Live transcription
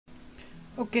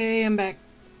Okay, I'm back.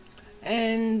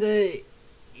 And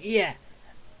yeah,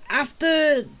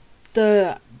 after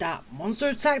that monster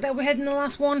attack that we had in the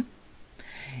last one,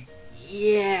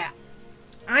 yeah,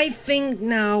 I think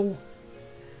now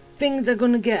things are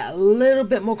gonna get a little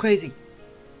bit more crazy.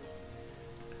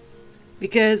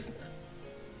 Because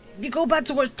if you go back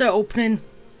to watch the opening,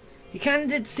 you kind of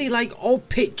did see like all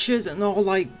pictures and all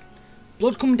like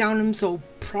blood coming down him. So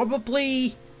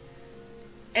probably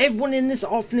everyone in this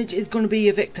orphanage is gonna be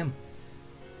a victim.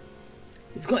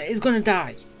 It's gonna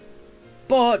die.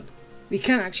 But we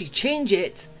can actually change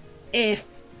it if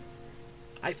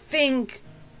I think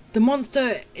the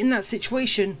monster in that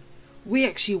situation, we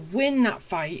actually win that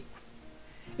fight.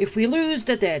 If we lose,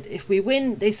 they're dead. If we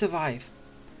win, they survive.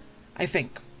 I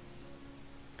think.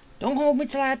 Don't hold me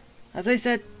to that. As I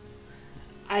said,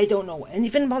 I don't know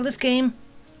anything about this game.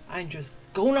 I'm just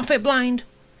going off it blind.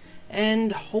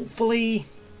 And hopefully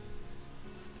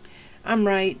I'm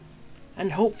right.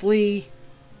 And hopefully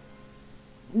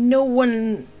no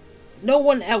one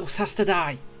else has to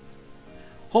die.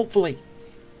 Hopefully.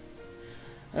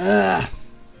 But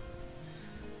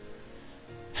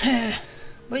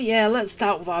yeah, let's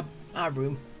start with our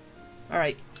room.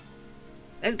 Alright.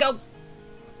 Let's go!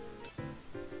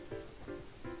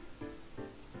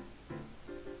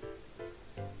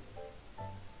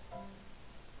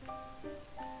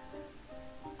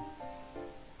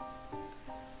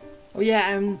 Oh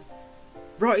yeah,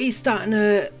 Rotty's starting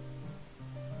to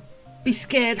be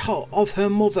scared of her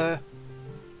mother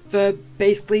for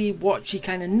basically what she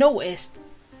kind of noticed.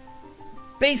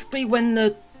 Basically when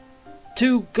the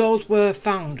two girls were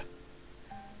found.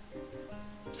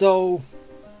 So,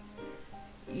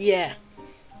 yeah.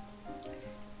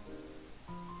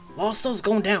 Lost stuff's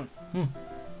going down.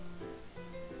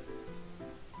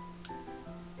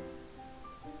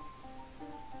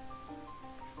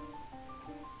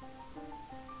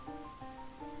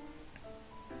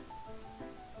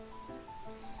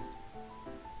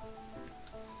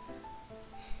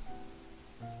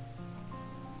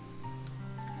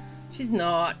 She's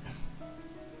not.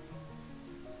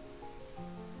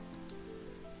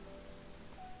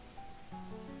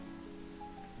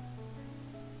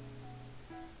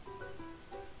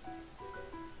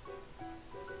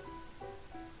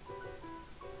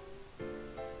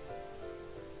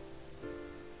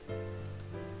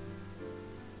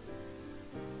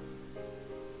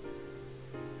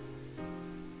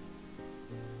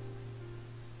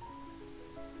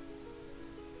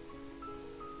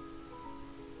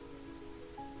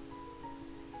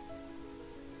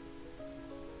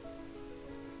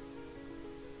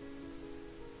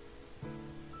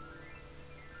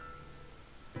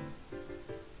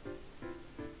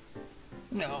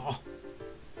 No.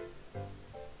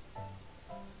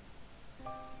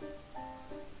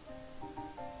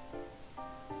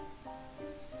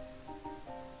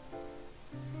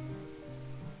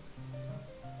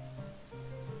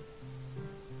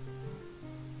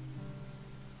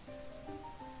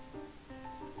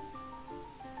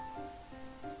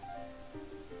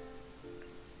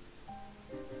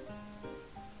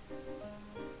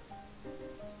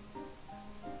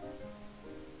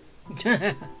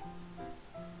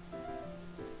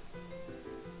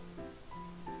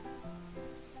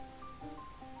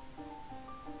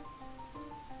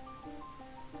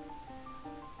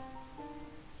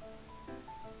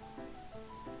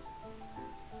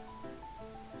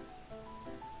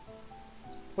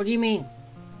 What do you mean?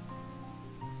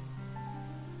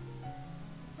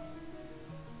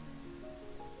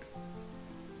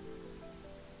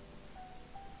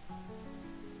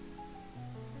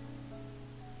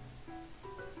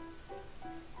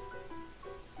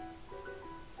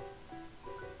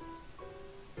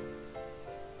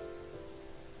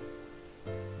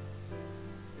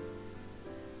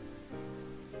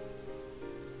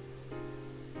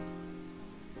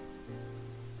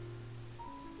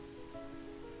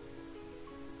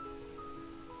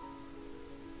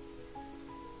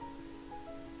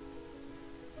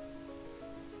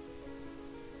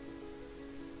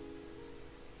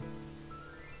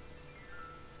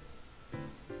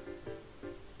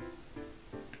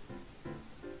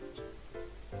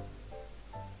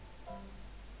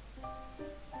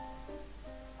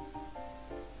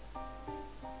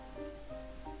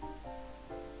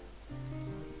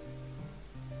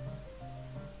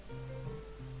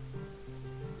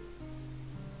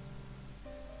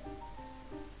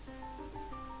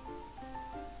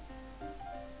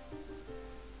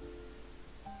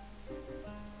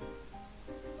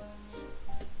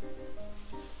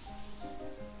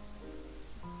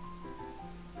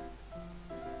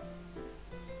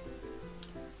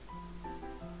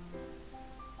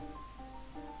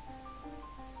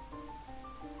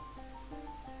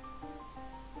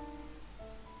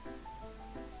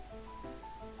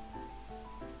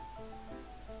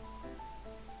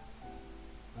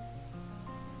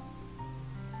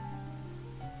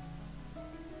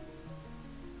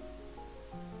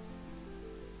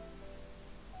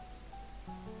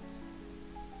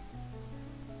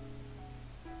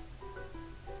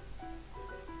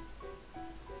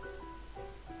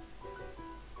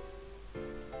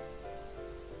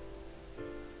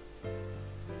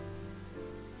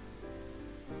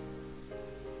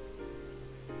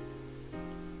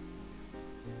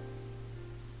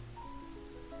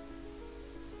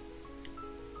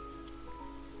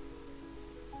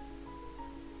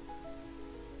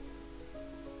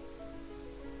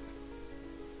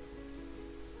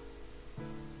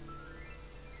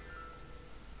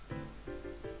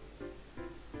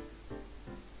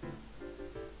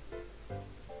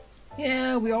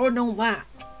 Yeah, we all know that.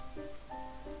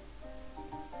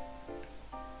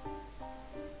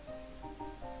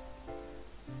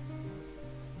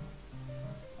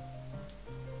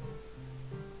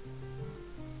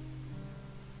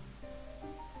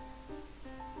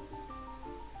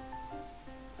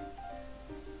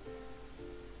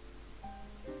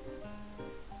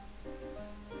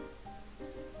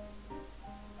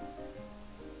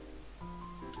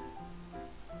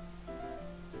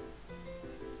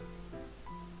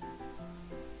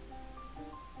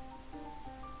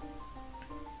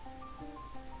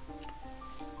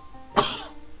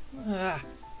 Ah.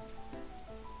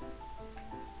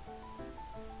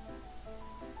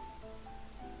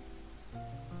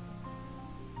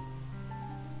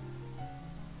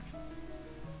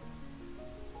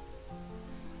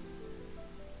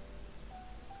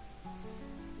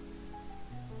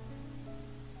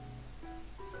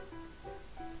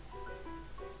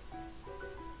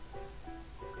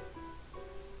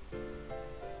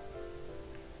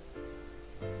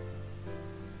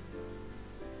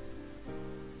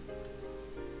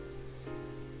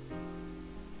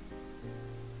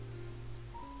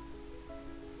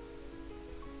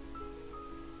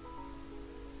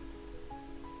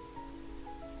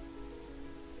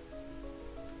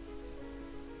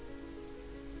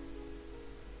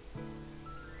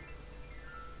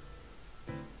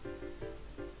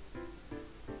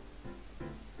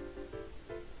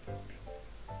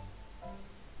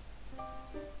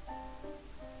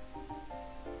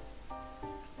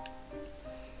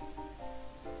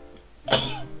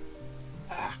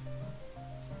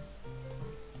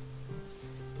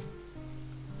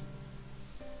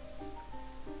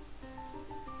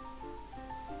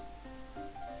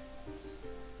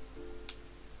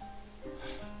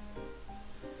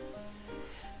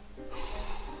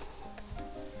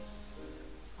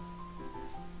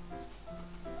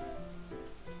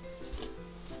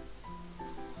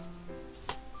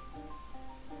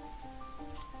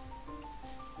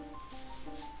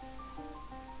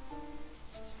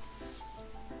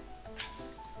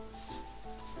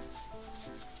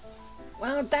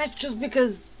 Well, that's just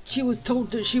because she was told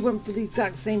that she went through the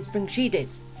exact same thing she did.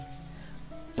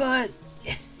 But,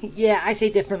 yeah, I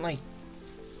say differently.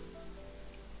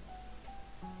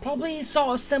 Probably sort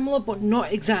of similar, but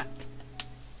not exact.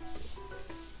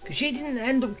 Because she didn't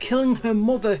end up killing her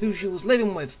mother who she was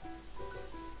living with.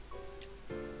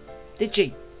 Did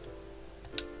she?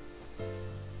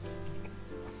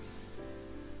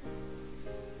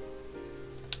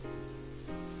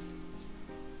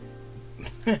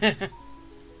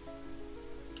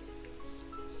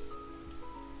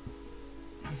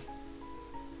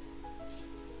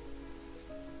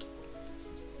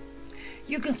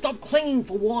 You can stop clinging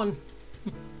for one.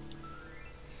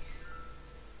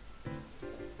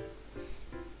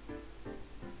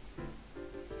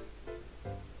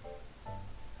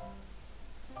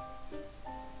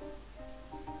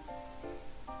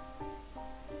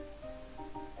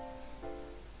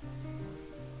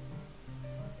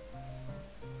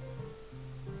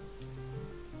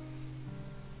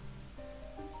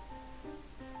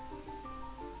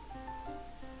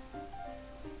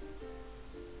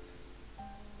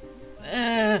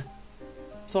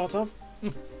 Sort of.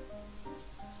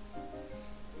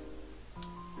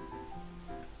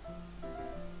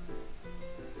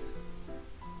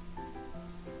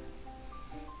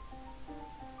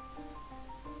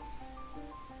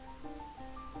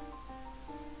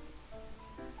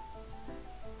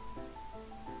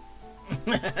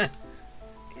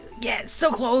 Yeah,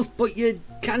 so close, but you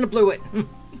kind of blew it.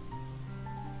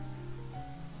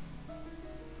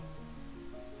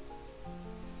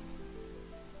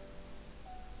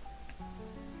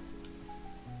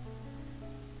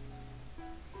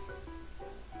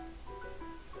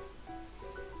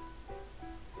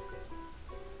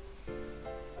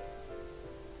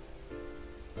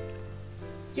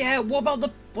 Yeah, what about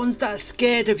the ones that are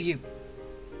scared of you?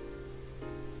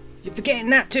 You're forgetting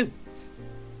that too.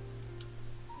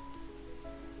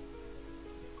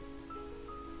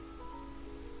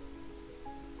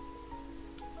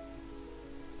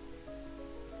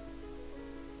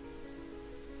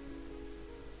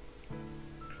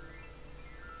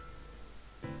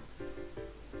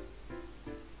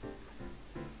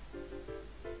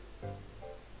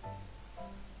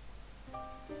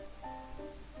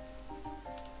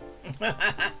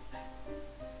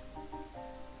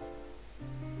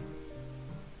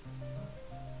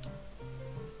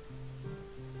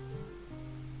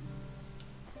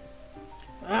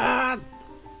 Ah,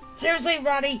 seriously,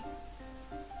 Roddy?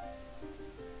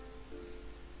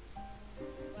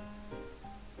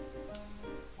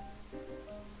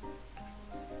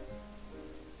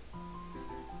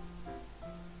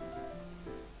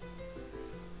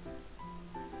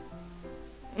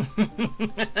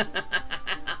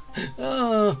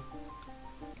 Oh,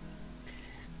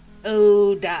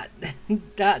 oh, that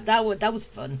was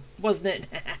fun, wasn't it?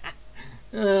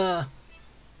 uh,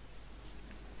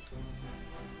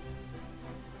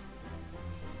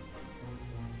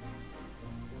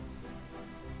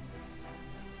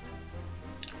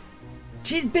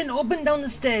 she's been up and down the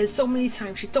stairs so many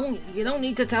times. You don't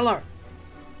need to tell her.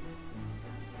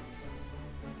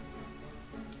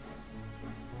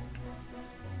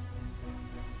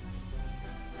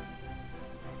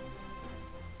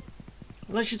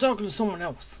 Unless you're talking to someone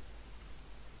else.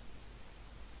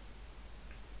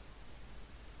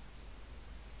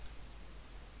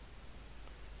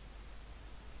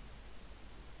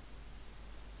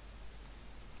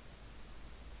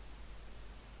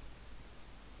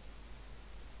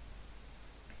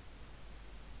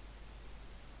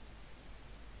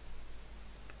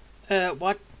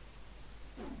 What?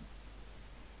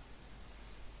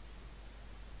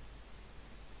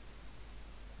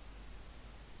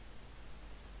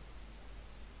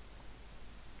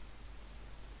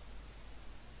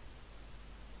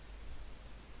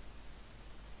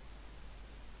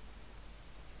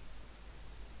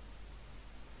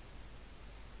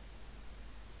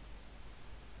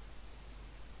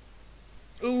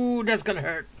 Ooh, that's gonna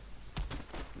hurt.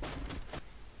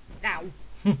 Ow.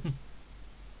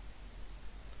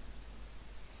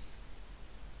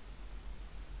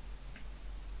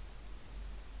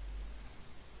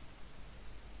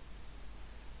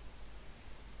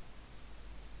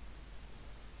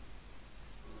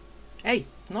 Hey,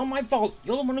 not my fault.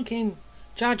 You're the one who came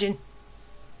charging.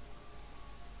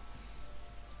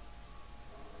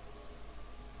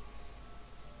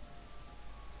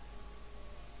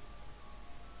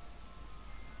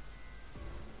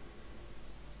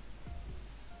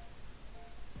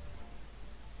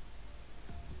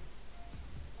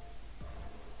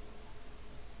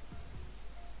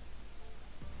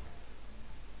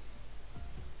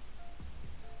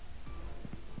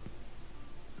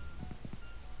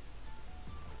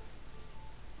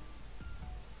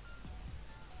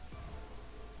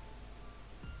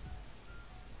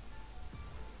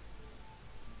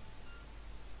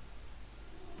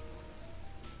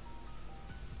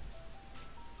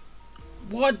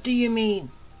 What do you mean?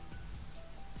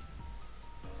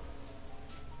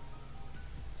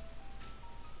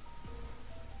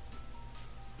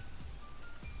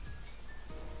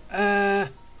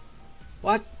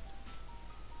 What?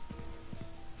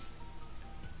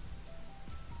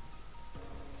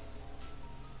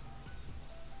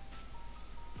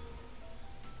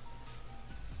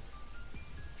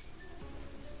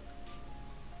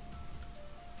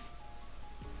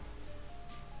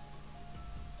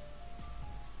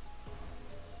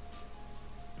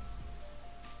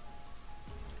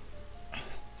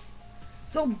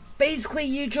 So basically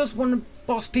you just want to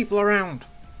boss people around.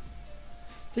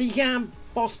 So you can't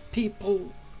boss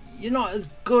people. You're not as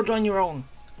good on your own.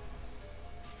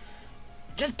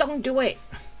 Just don't do it.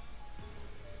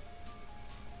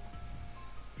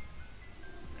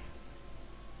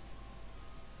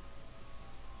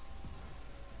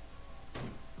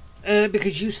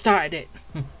 Because you started it.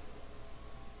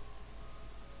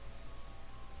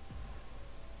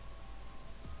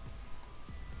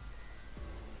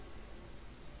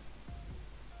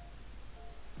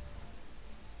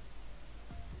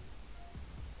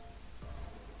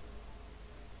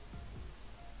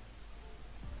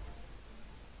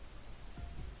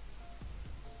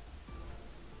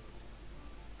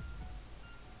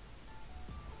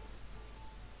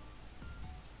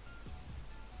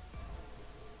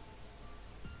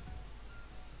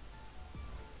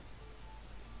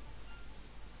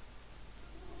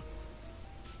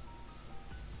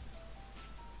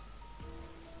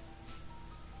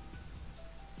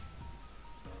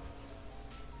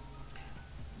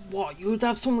 What, you'd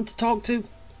have someone to talk to?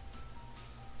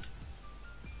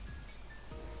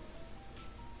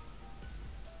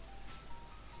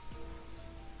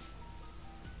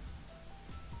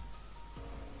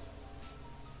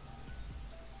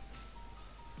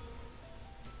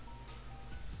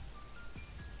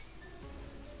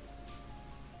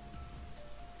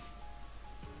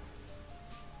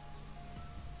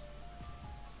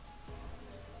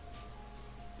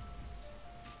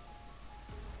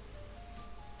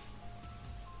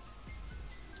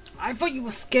 I thought you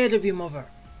were scared of your mother.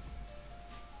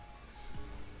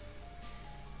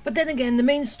 But then again, the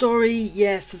main story,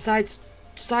 yes, the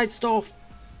side stuff,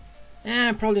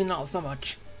 probably not so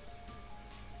much.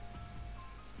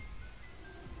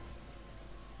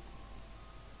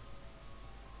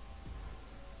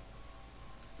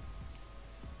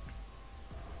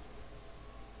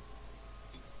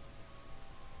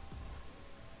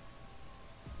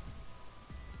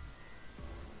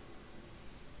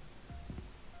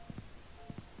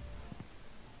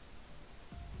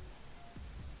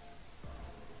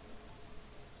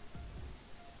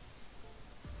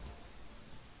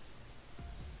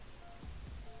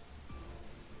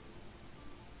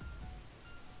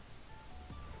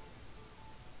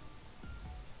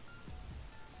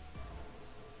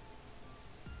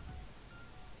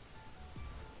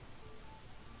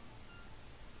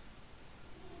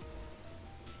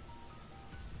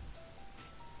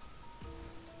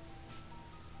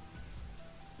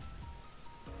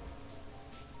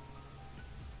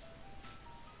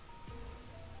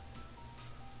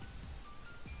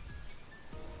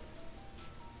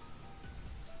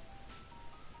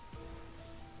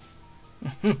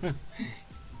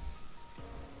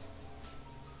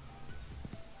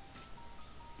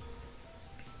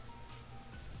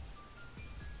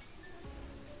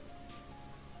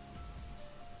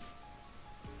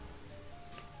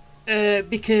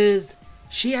 Because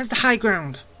she has the high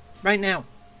ground right now.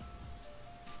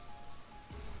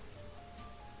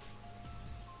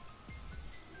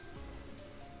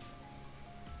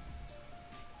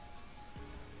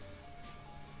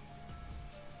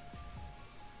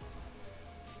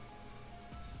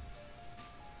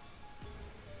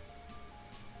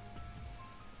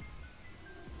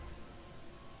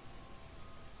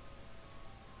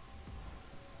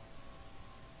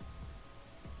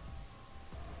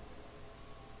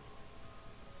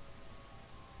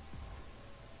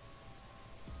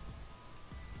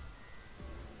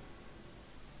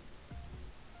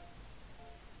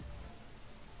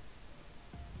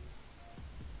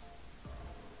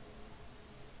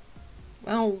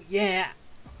 Well, yeah.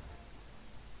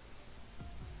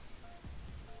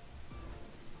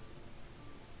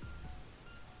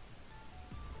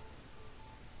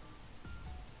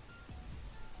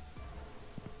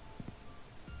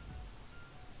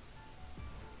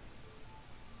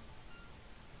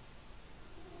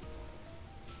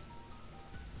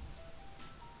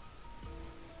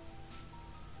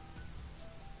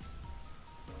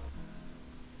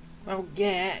 Well,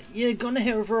 yeah, you're gonna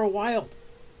hear her for a while.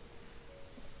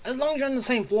 As long as you're on the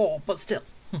same floor, but still.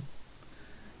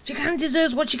 She kinda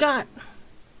deserves what she got.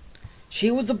 She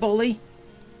was a bully,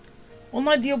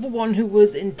 unlike the other one who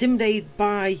was intimidated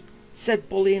by said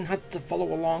bully and had to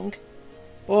follow along.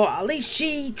 But at least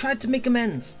she tried to make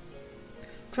amends.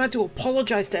 Tried to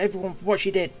apologise to everyone for what she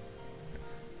did.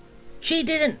 She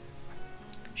didn't.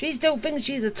 She still thinks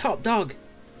she's a top dog.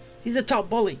 He's a top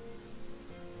bully.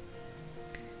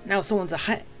 Now someone's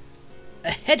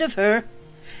ahead of her.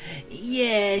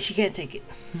 Yeah, she can't take it.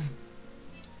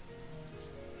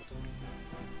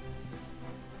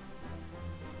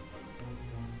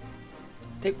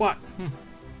 Take what?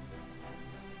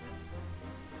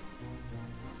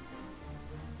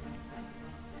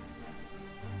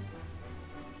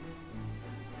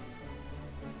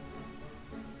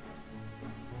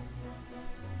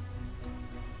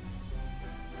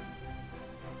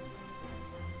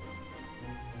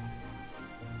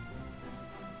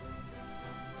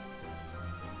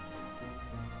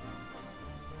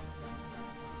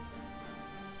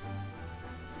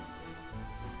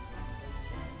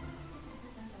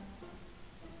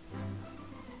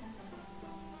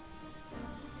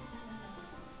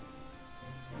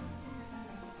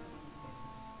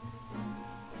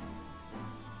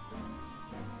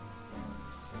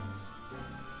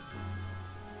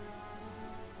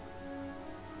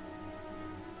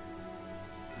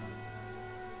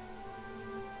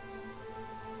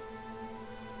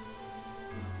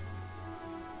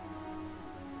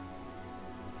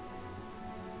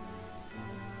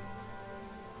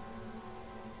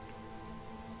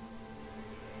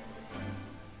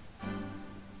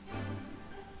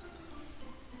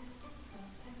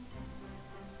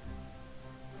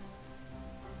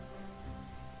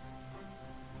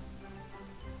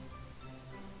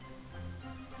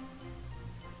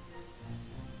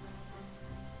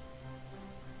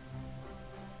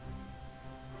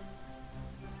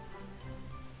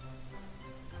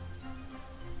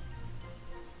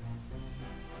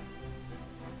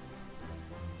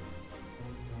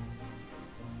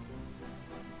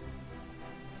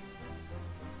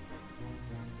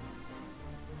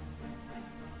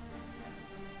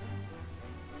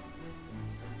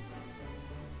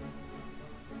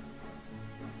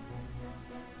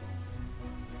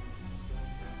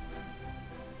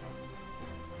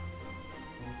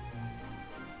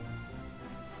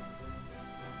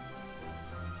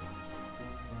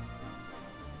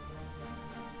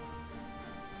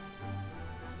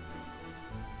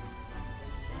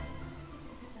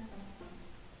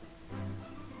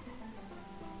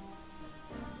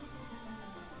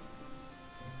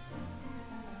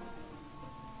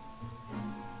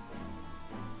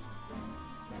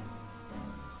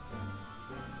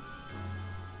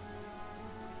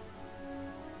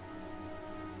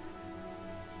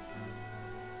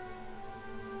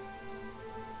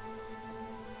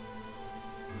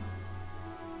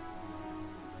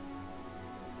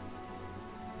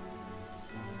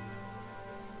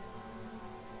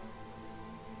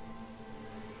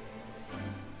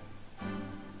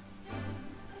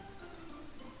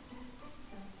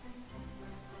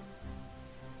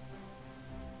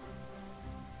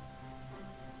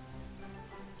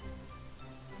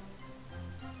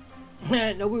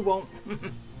 No, we won't.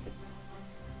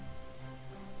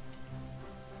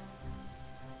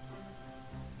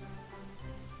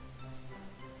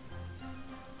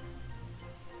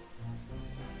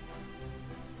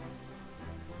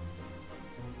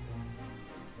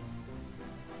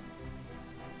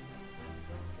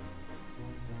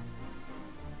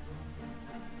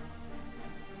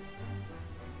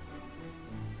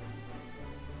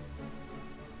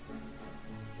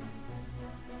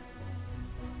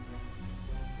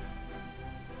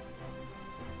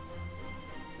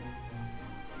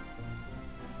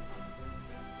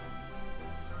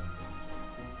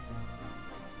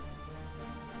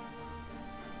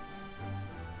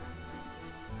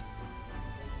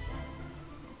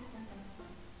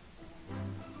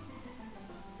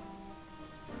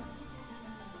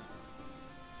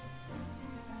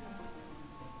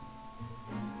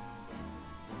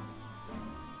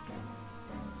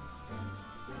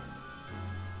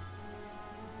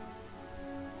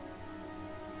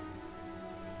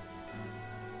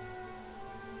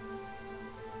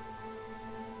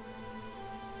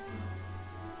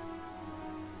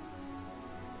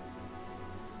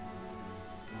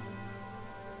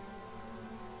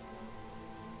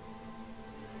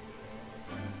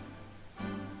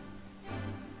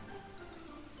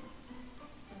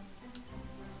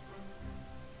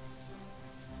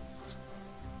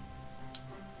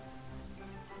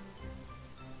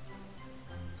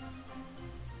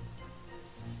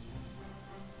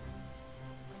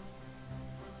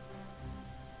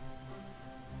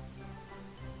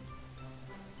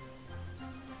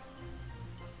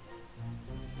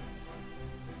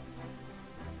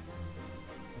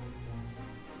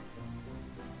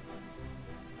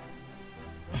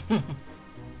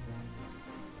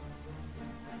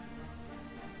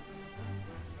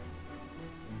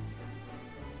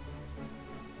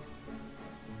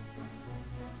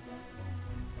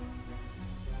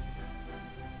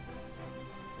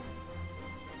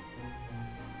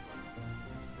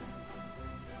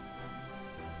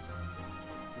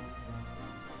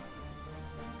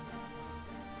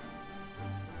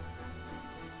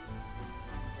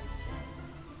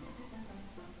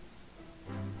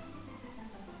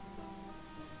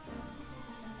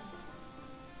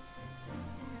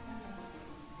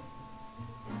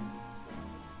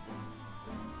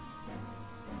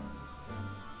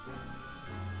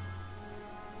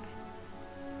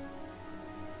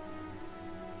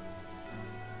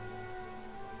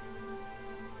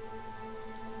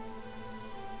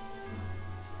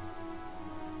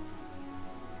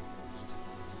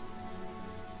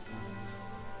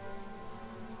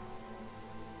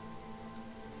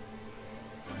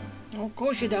 Of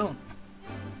course you don't.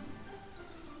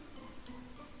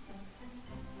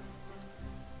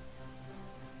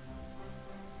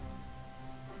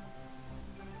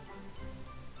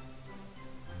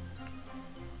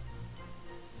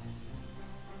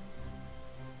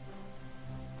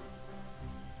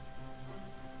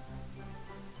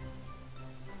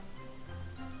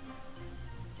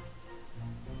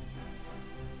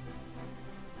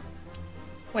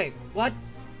 Wait, what?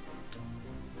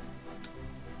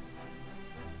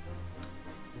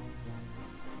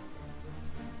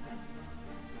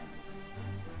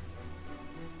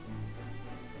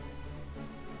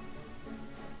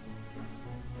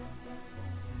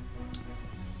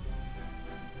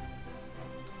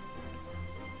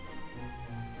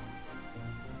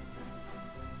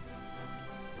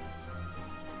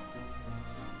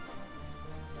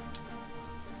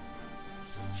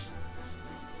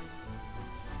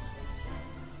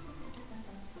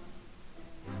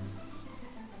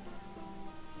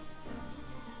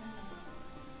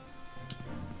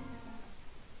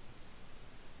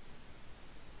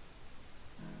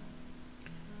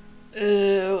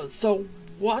 So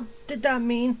what did that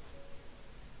mean?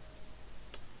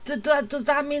 Does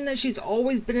that mean that she's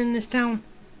always been in this town?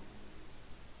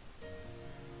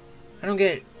 I don't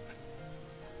get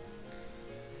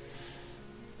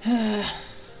it.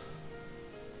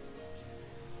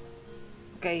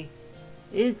 Okay,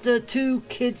 is the two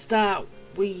kids that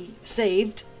we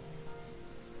saved?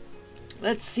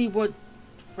 Let's see what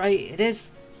right it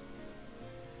is.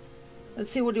 Let's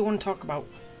see what you want to talk about.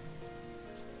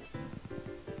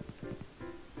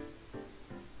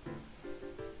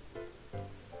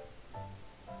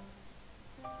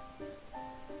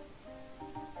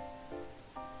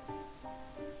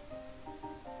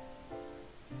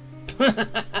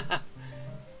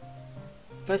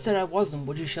 If I said I wasn't,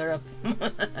 would you shut up?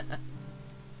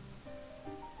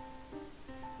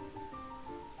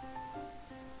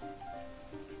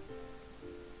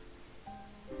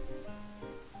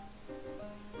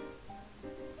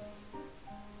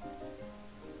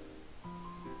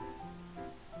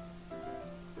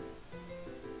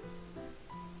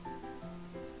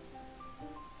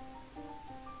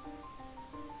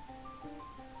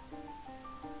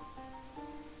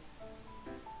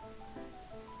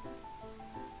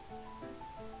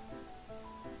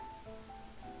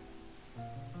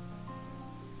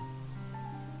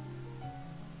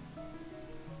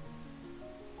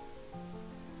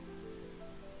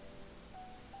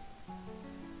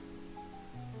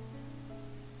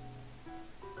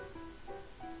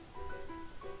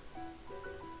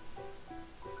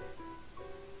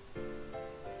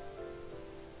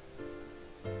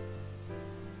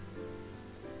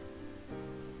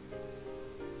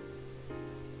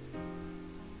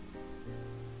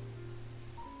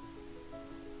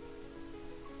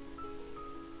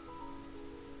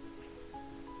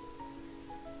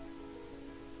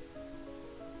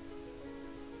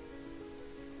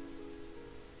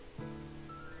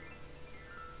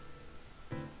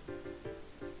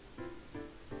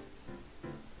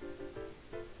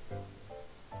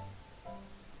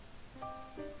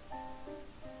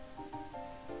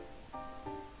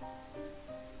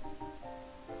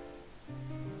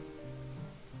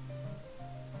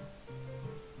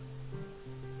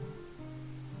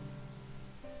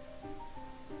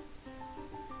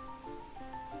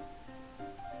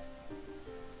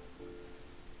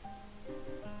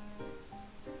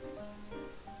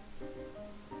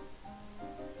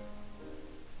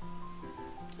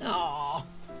 Aww.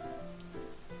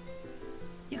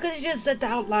 You could have just said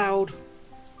that out loud.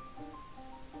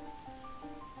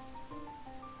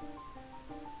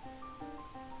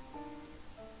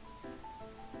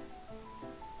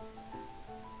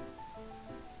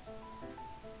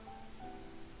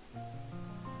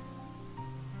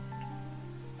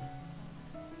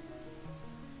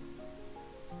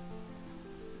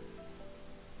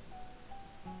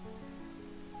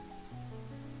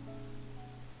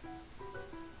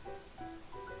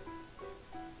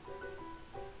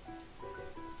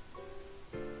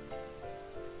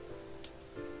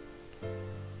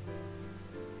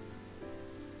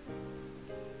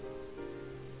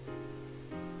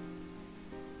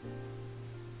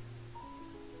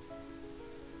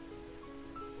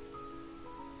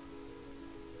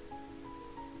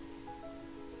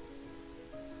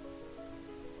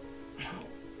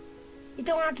 You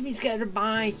don't have to be scared of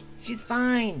Bai. She's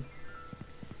fine.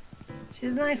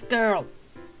 She's a nice girl.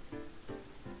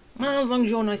 Well, as long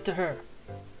as you're nice to her.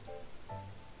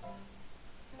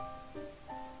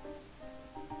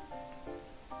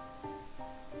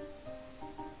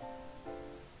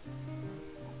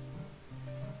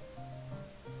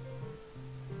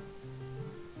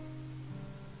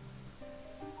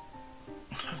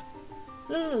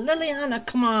 Liliana,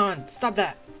 come on, stop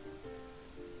that.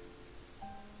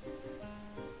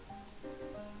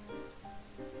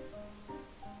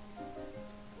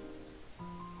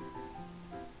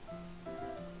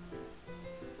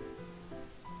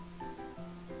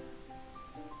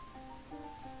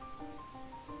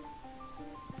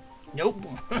 Nope.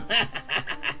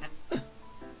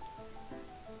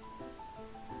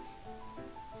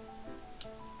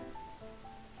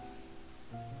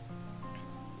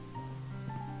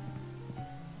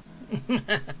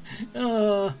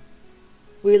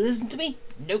 Will you listen to me?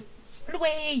 Nope. Run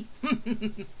away!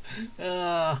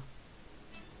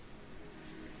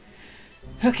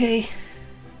 Okay.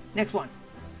 Next one.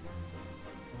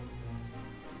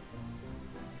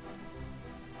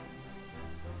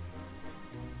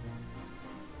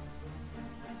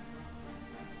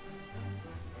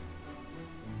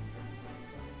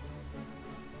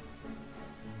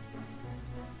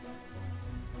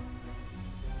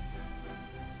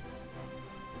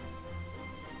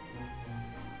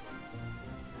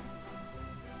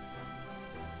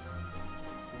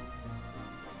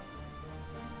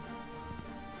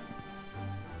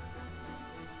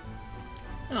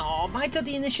 Oh, I took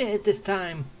the initiative this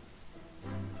time.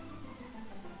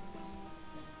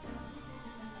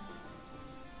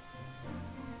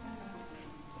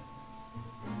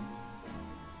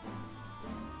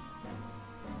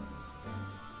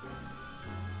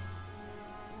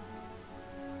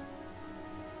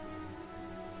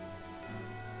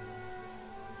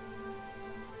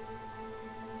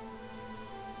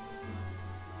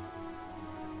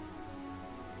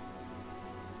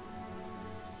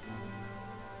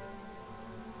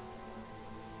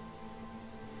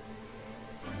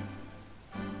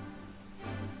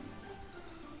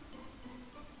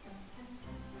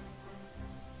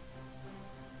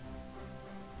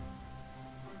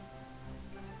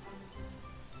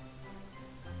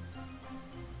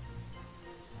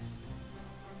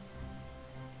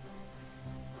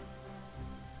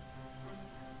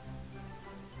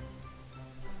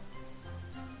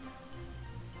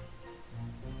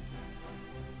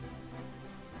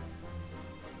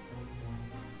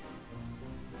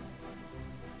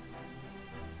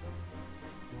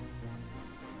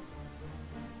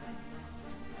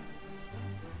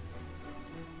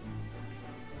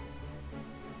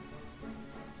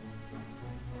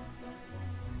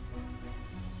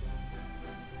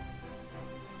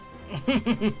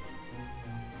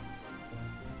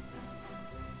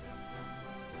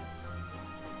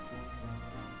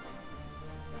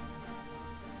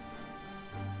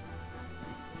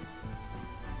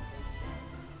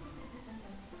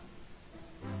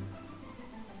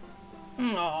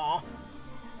 Aww.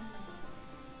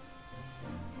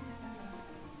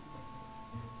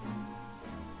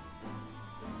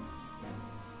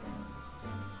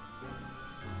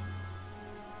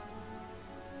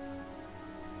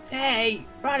 Hey,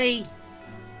 Roddy!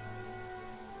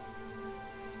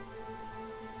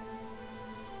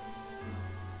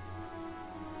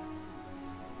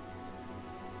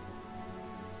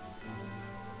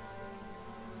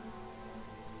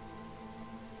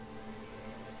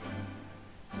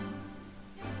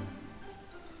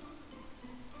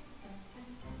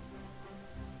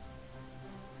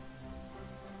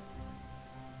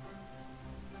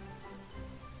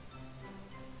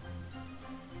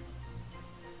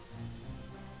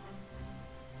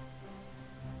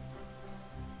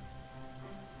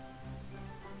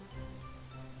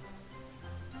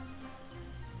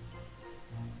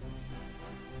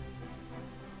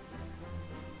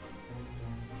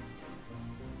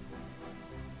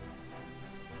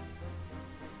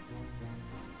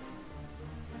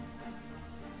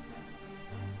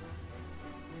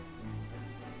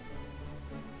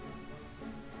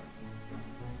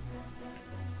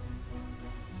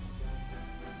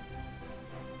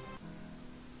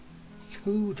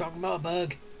 Ooh, talking about a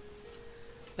bug.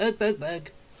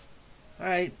 Bug.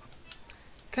 Alright.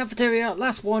 Cafeteria,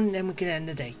 last one, then we can end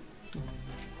the day.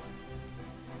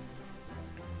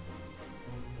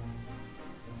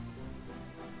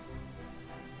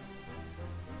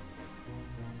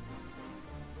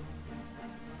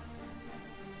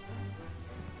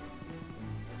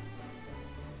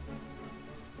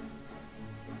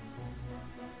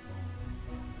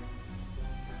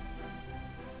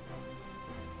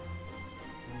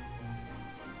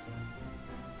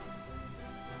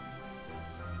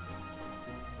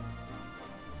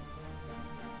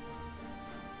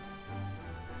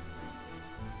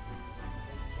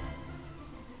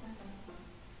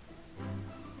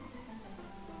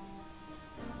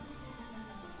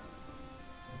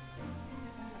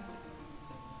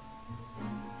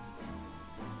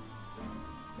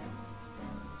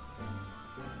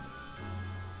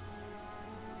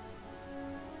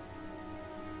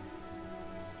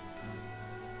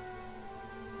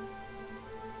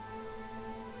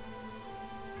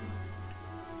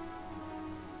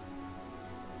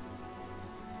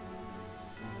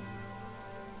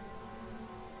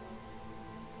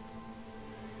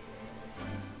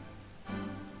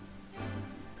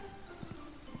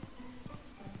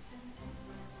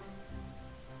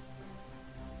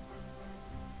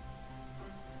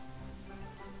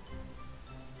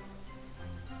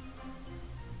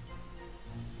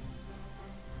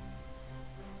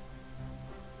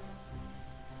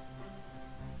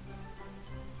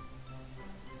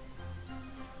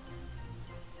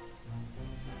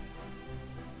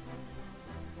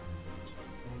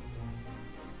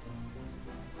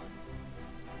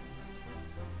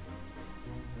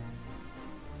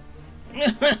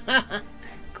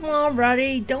 Come on,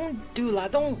 Roddy, don't do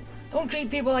that. Don't treat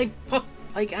people like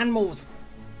animals.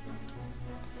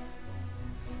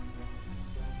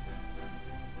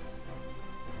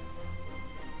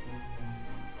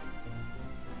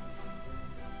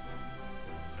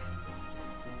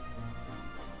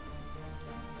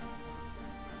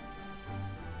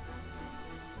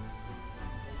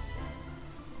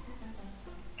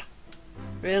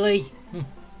 Really?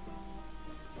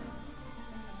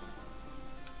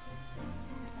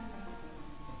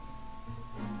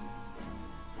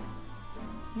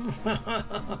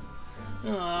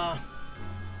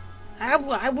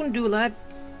 I wouldn't do that.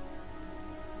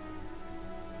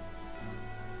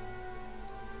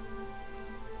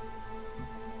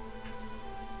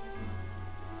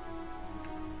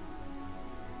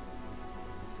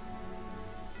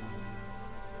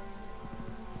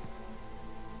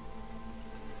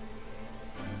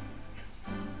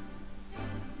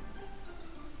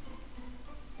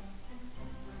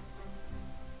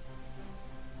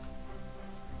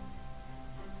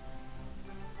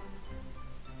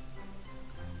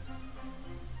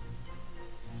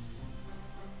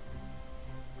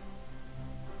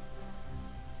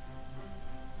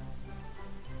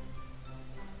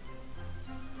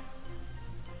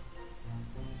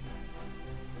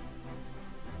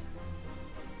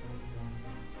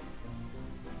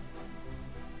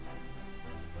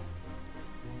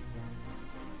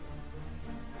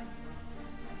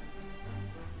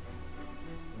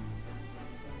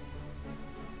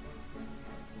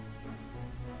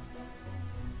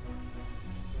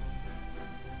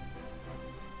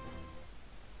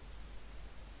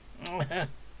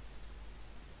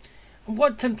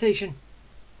 What temptation?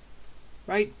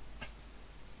 Right?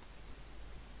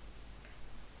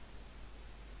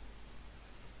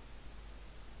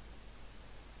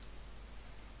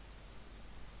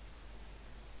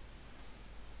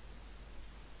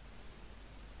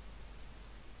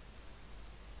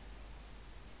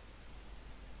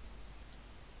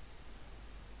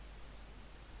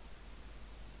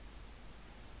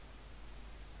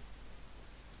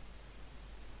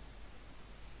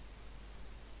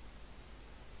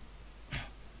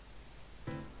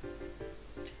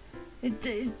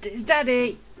 Is that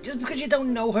it? Just because you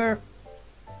don't know her?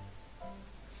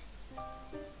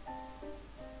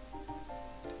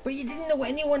 But you didn't know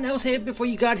anyone else here before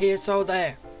you got here, so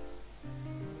there.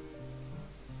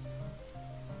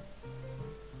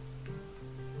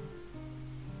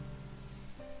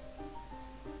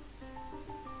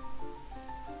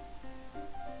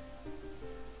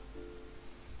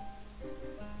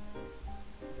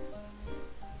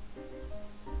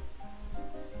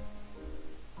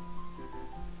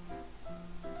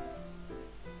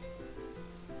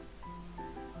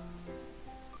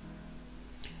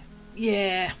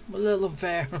 Yeah, a little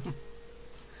unfair.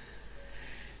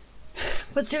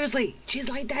 But seriously, she's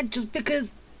like that just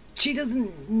because she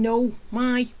doesn't know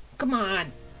my... Come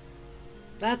on.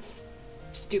 That's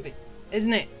stupid,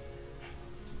 isn't it?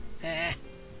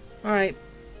 Alright.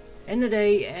 End of the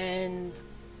day, and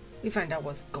we find out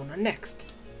what's going on next.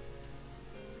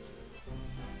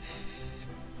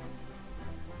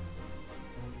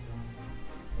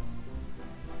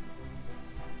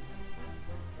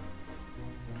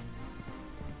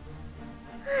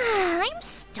 I'm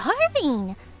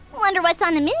starving. Wonder what's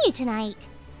on the menu tonight.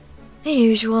 The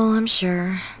usual, I'm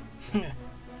sure.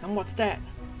 And what's that?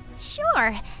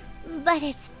 Sure, but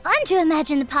it's fun to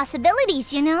imagine the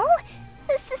possibilities, you know?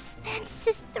 The suspense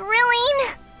is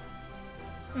thrilling.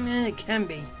 It can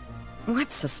be.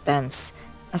 What suspense?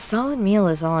 A solid meal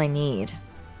is all I need.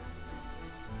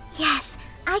 Yes,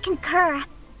 I concur.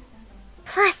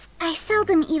 Plus, I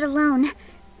seldom eat alone.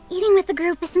 Eating with a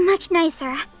group is much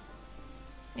nicer.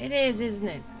 It is, isn't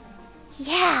it?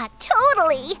 Yeah,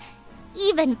 totally.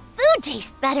 Even food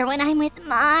tastes better when I'm with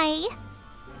my...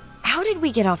 How did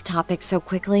we get off topic so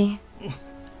quickly?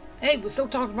 Hey, we're still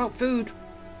talking about food.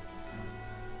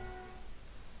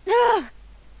 Ugh!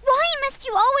 Why must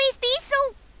you always be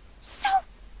so...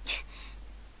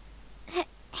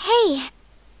 Hey,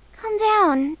 calm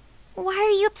down. Why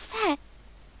are you upset?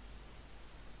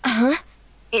 Huh?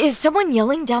 Is someone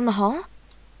yelling down the hall?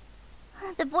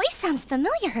 The voice sounds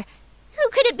familiar. Who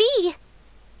could it be?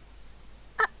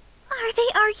 Are they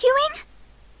arguing?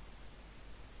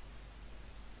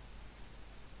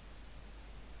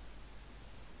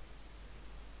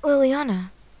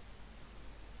 Liliana.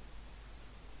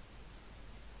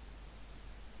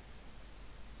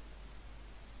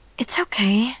 It's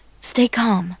okay. Stay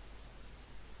calm.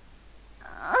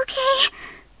 Okay.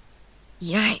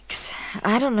 Yikes.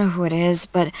 I don't know who it is,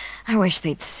 but I wish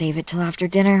they'd save it till after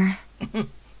dinner.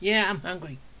 Yeah, I'm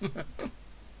hungry.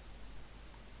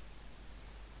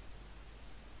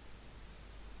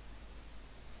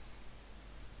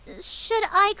 Should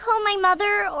I call my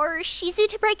mother or Shizu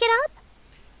to break it up?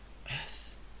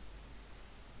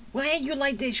 Why are you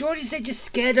like this? You already said you're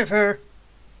scared of her.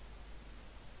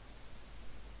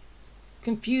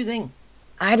 Confusing.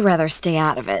 I'd rather stay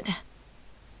out of it.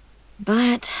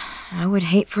 But I would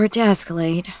hate for it to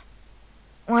escalate.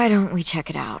 Why don't we check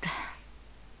it out?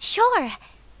 Sure.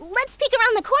 Let's peek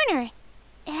around the corner.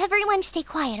 Everyone stay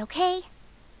quiet, okay?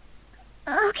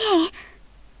 Okay.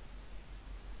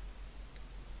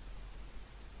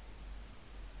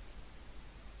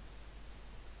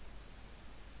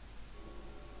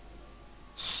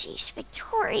 Sheesh,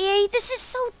 Victoria, this is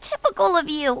so typical of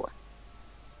you.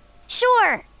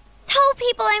 Sure, tell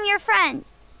people I'm your friend.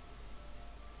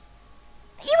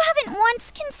 You haven't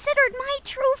once considered my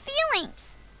true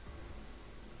feelings.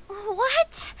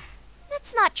 What?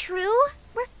 That's not true.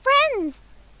 We're friends.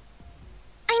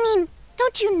 I mean,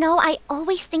 don't you know I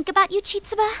always think about you,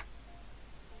 Chitsuba?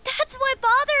 That's what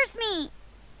bothers me.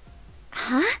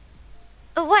 Huh?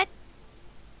 What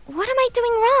am I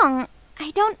doing wrong?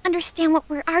 I don't understand what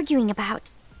we're arguing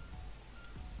about.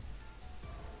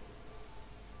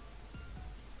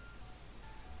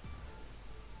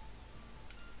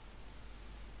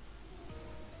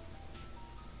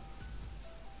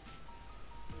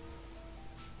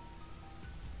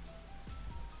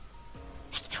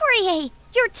 Victoria,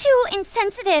 you're too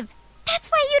insensitive. That's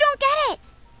why you don't get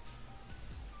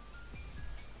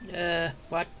it.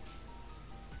 What?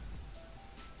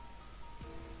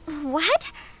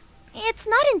 What? It's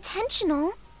not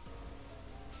intentional.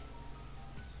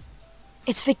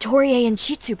 It's Victoria and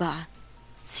Chitsuba.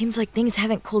 Seems like things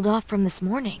haven't cooled off from this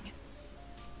morning.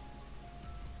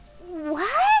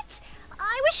 What?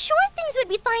 I was sure things would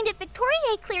be fine if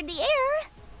Victoria cleared the air.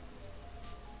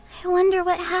 I wonder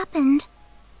what happened.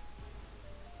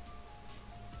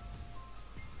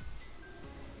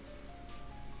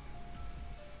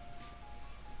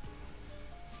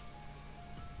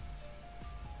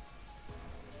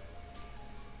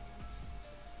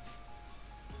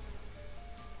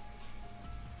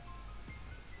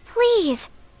 Please,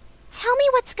 tell me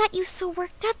what's got you so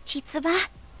worked up, Chitsuba.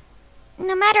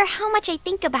 No matter how much I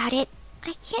think about it,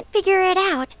 I can't figure it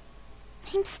out.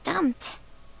 I'm stumped.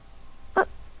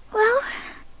 Well,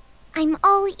 I'm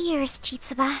all ears,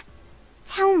 Chitsuba.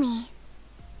 Tell me.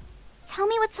 Tell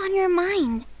me what's on your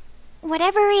mind.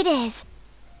 Whatever it is.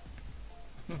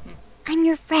 I'm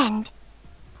your friend.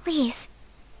 Please,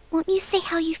 won't you say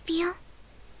how you feel?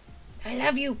 I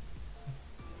love you.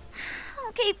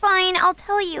 Okay, fine, I'll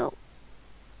tell you.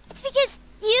 It's because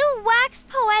you wax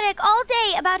poetic all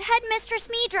day about Headmistress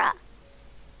Midra.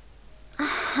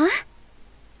 Uh-huh?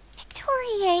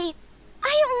 Victoria,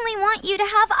 I only want you to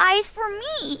have eyes for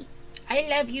me. I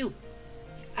love you.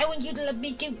 I want you to love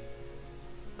me too.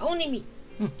 Only me.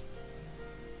 I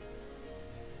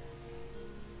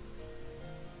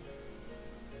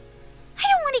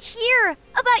don't want to hear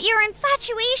about your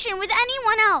infatuation with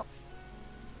anyone else.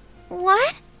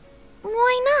 What?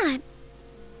 Why not?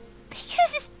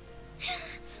 Because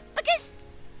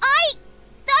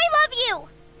I love you.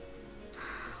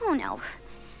 Oh no.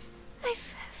 I've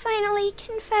finally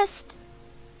confessed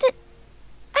that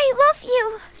I love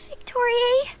you,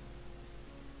 Victoria.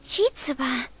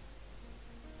 Chitsuba,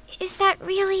 is that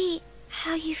really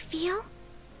how you feel?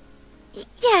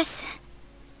 Yes,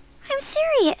 I'm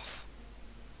serious.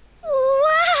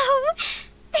 Wow!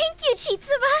 Thank you,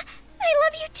 Chitsuba. I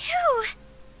love you too.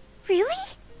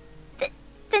 Really?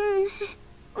 Then,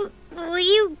 will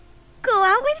you go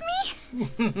out with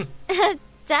me?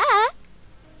 Duh.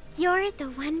 You're the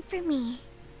one for me.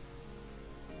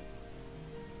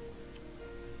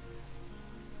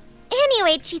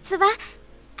 Anyway, Chitsuba,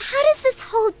 how does this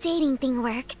whole dating thing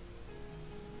work?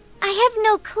 I have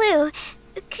no clue.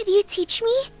 Could you teach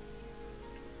me?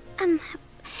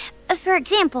 For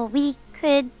example, we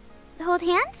could hold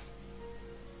hands?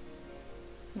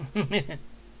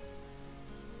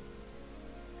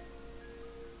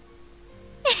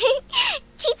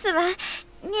 Chitsuba,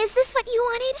 is this what you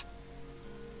wanted?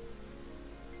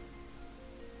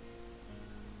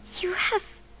 You have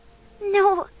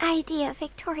no idea,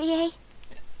 Victoria.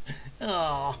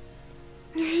 Oh.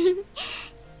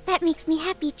 That makes me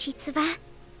happy, Chitsuba.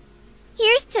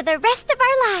 Here's to the rest of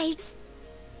our lives.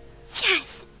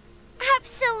 Yes,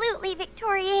 absolutely,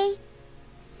 Victoria.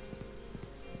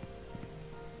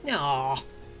 Oh.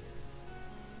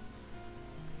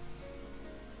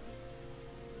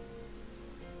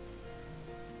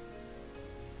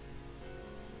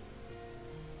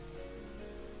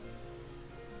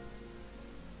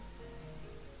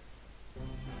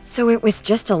 So it was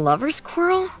just a lover's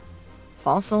quarrel?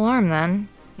 False alarm, then.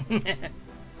 Look,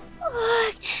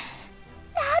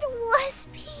 that was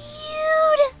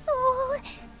beautiful.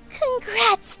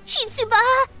 Congrats,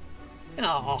 Chitsuba.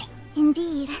 Oh,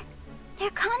 Indeed.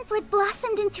 Their conflict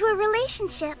blossomed into a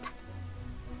relationship.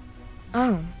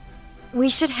 Oh. We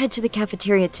should head to the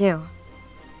cafeteria, too.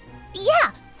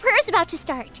 Yeah, prayer's about to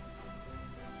start.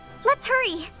 Let's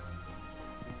hurry.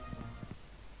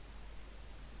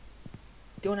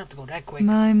 don't have to go that quick.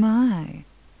 My.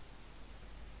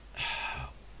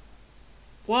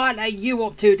 What are you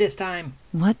up to this time?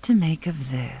 What to make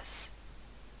of this?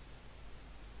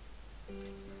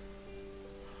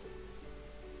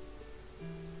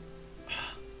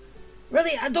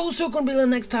 Really? Are those two going to be the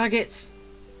next targets?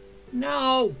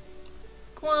 No.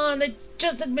 Come on, they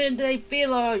just admitted they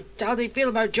feel how they feel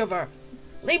about each other.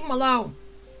 Leave them alone.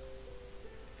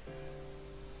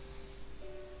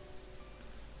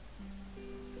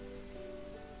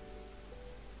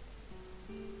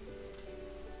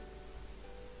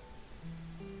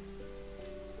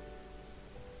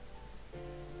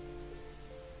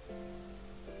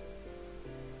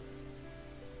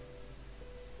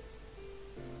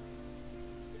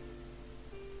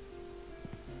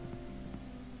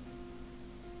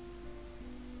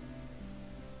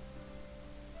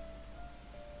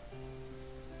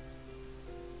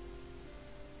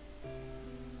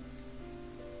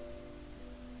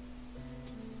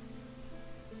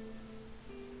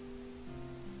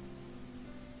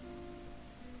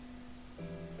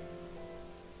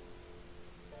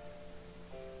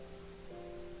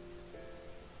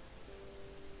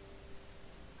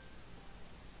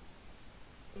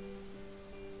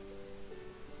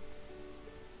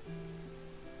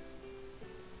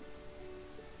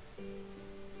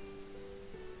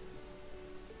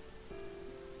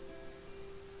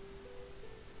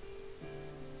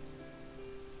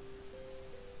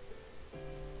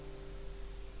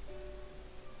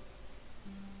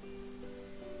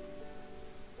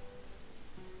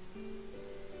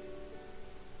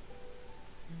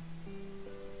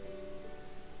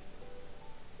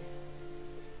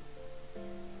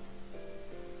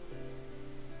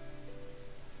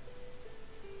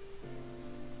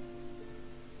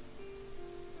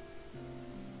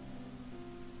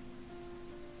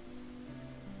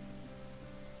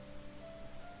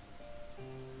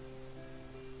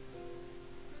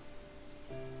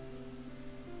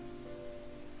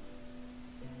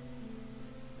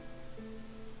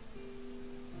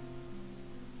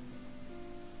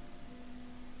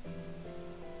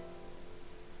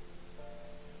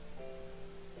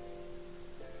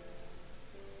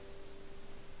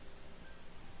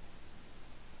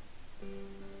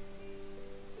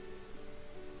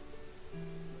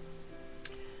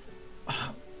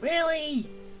 Really?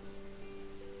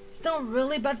 It's not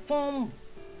really bad form.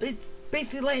 It's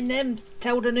basically letting them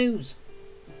tell the news.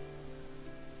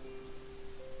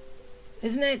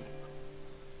 Isn't it?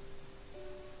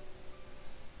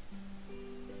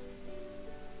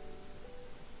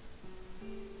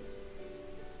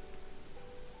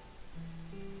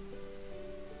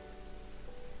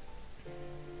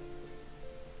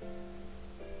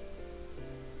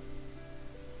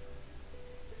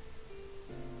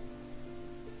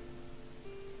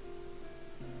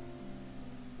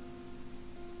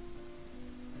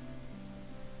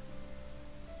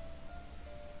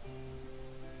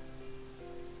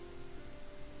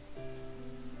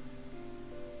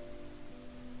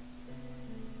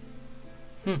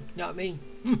 Not me.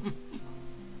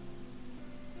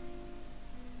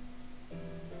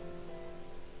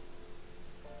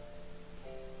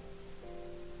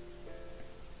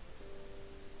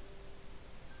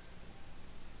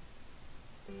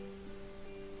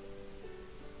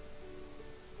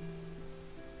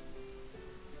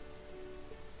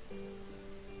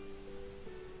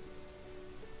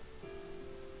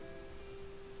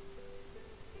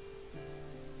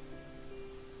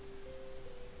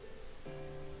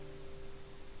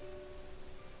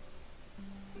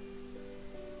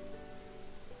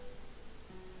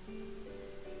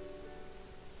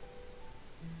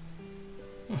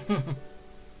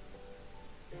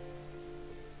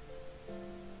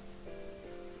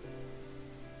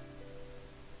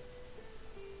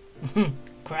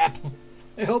 Crap.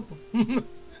 I hope.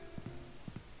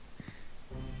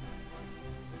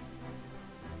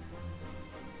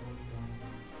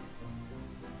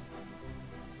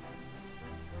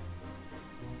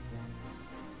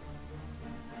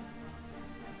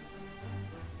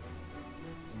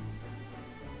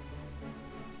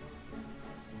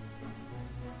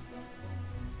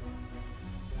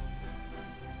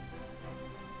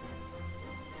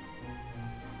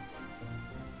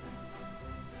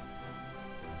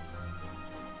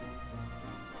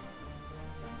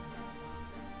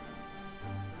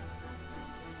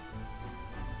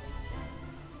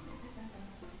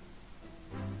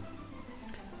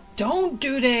 Don't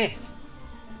do this!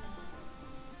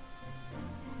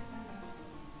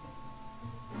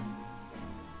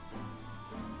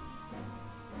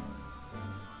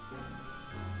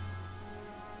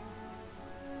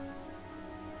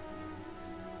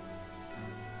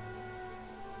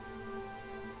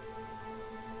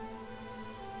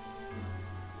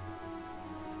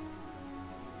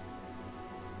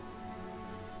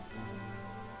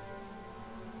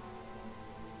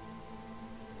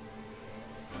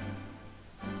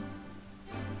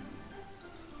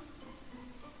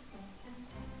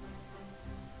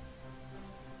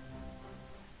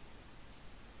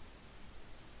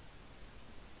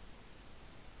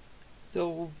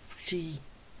 So she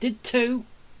did 2,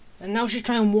 and now she's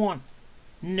trying 1.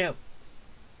 No.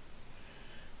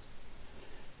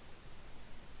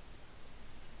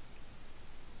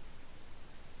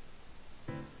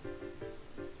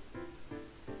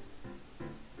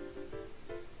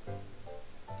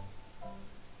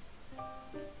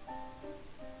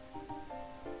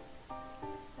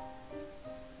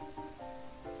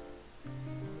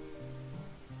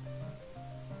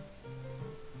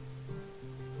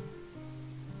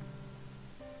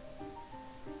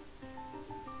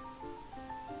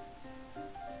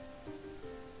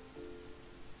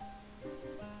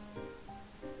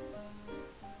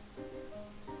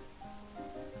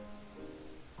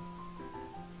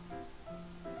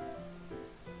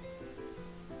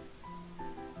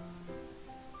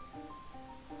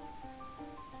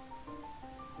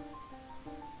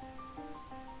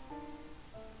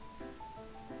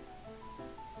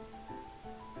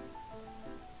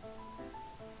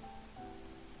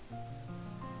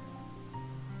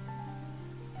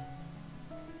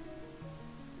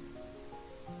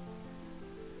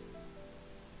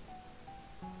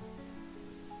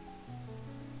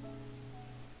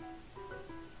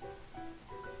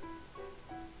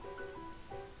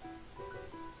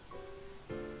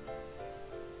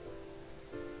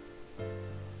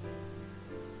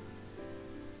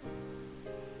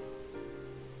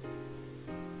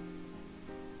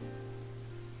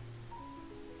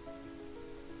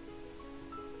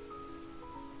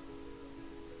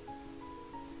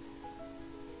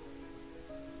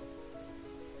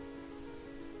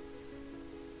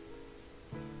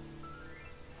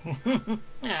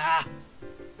 Ah.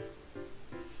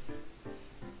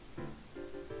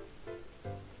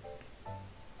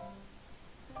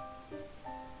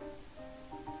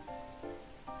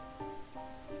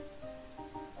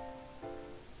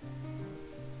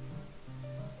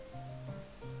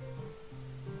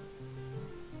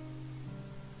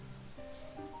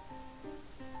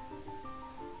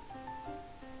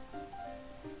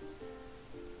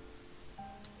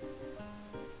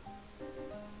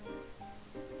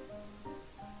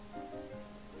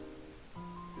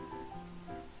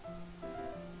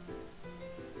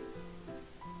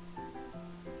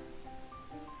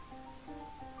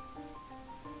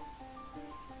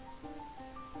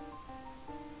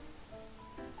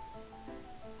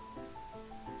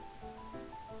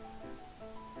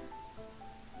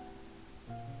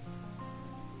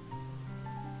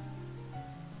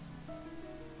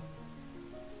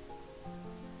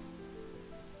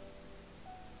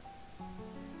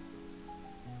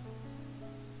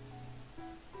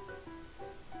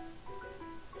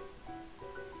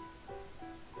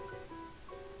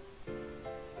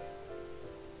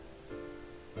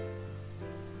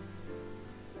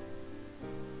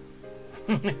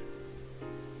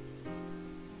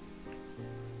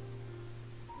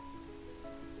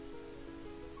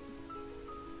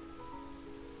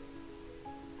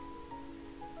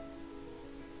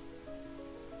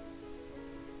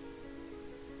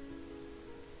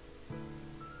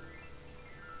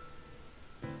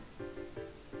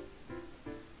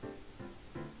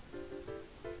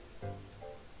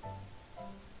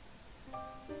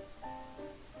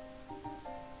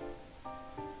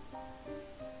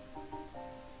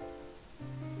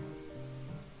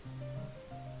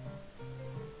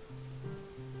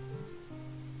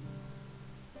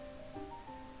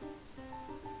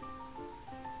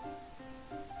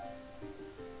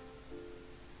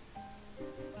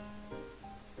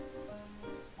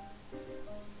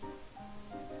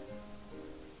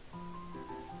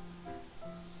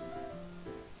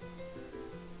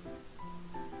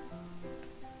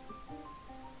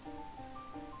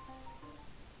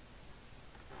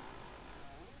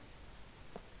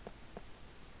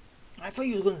 I thought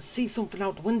you were going to see something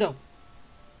out the window.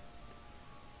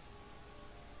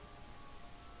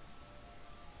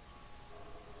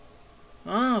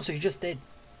 Ah, so you just did.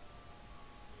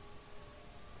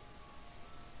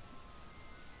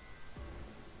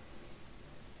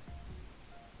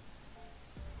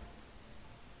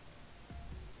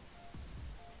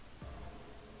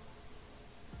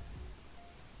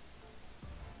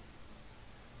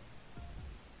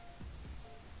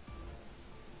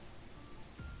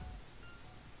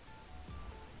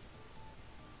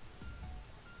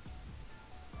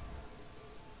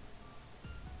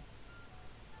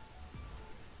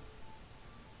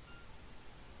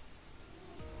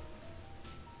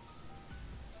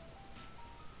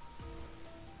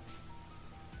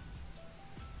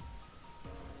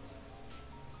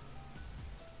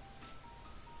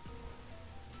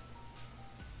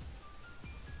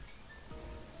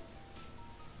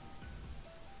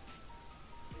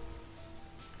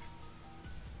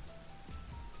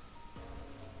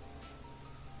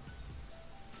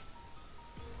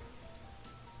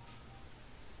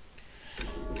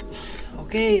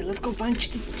 Okay, let's go find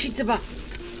Chitsuba.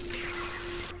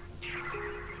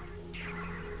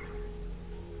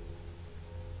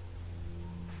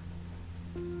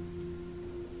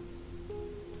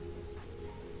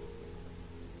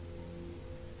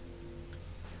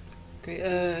 Okay,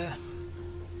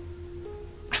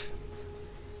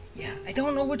 yeah, I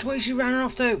don't know which way she ran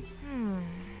off to.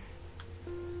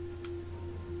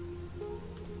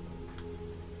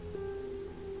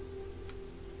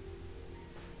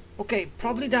 Okay,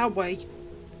 probably that way.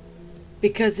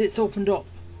 Because it's opened up.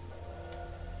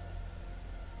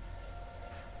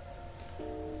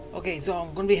 Okay, so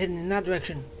I'm going to be heading in that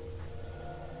direction.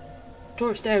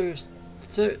 Tourist areas,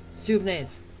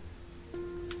 souvenirs.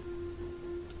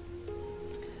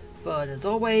 But as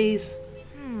always,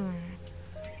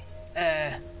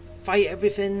 fight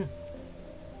everything.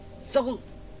 So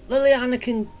Liliana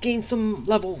can gain some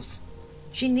levels.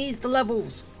 She needs the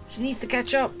levels. She needs to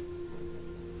catch up.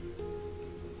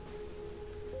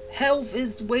 Health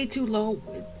is way too low.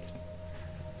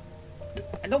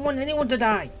 I don't want anyone to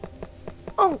die.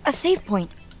 Oh, a save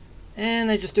point.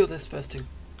 And I just do this first too.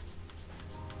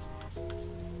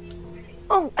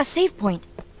 Oh, a save point.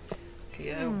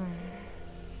 Okay,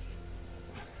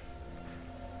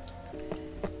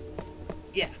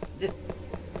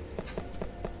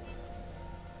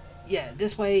 yeah,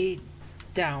 this way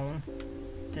down,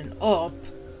 then up,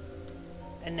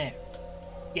 and there.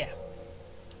 Yeah.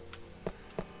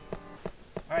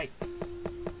 Alright.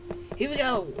 Here we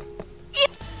go.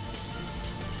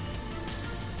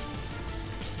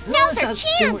 Now's No, our that's too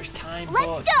chance. much time,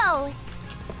 Let's but, go.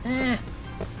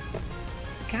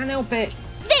 can't help it.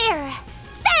 There.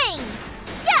 Bang.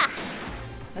 Yeah.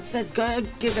 I said gotta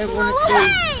give everyone Blow a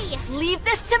taste. away. Leave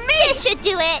this to me! This should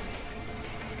do it.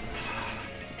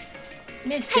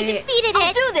 Missed I it. defeated I'll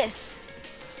it. do this!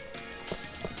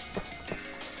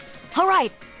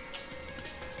 Alright.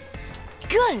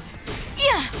 Good.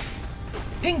 Yeah!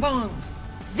 Ping pong.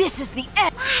 This is the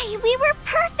end! Why, we were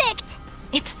perfect.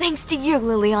 It's thanks to you,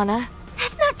 Liliana.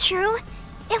 That's not true.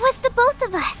 It was the both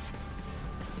of us.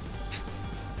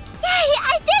 Yay,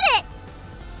 I did it.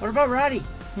 What about Roddy?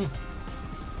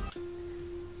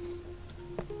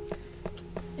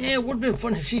 Yeah, it would have been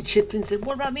fun if she chipped in and said,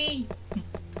 what about me?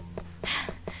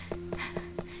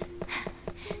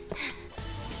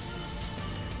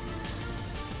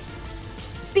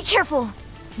 Be careful!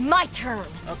 My turn!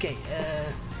 Okay,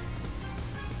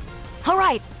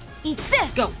 Alright, eat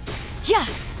this! go. Yeah!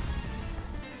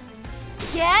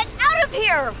 Get out of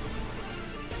here!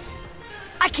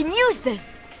 I can use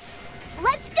this!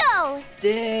 Let's go.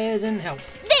 Didn't help.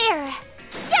 There.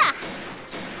 Yeah.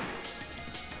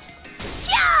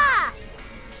 Yeah.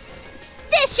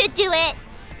 This should do it.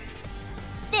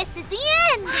 This is the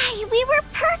end. Why, we were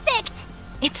perfect.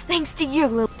 It's thanks to you,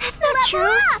 Lil. That's not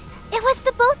true. Up. It was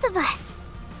the both of us.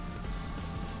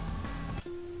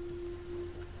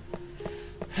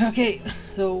 Okay,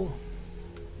 so,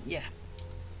 yeah.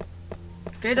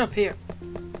 Straight up here.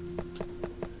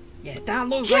 Yeah, that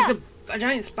looks like a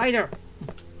giant spider.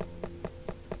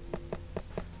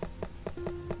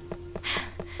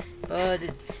 But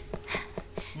it's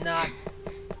not.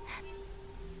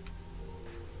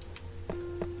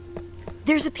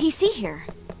 There's a PC here.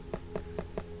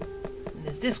 And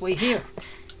it's this way here.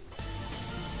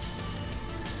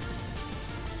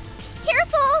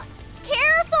 Careful.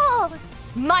 Careful.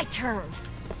 My turn.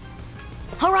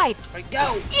 Alright, Right,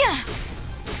 go. yeah!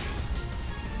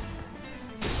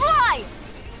 Fly!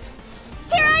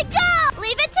 Here I go.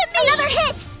 Leave it to me. Another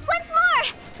hit.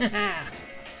 Once more.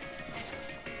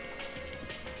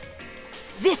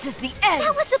 This is the end!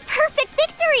 That was a perfect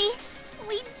victory.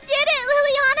 We did it,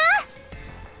 Liliana.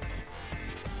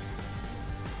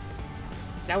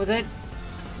 That was it.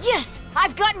 Yes,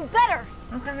 I've gotten better!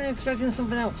 I was kind of expecting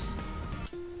something else.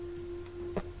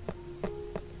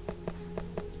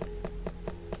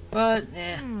 But,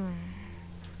 yeah.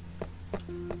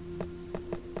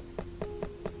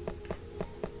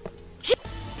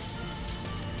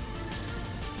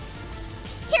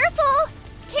 Careful.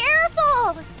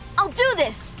 Careful. I'll do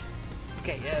this!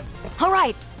 Okay,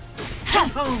 Alright, ping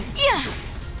pong. yeah!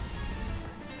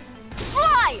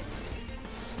 Fly!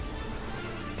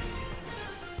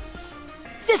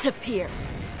 Disappear!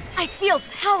 I feel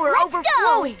power Let's go.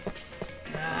 overflowing!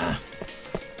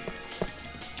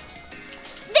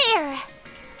 There.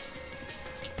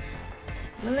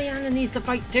 Liliana needs to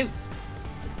fight too.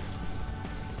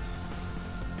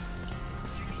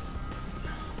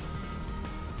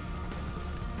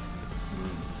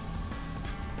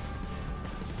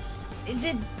 Is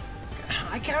it?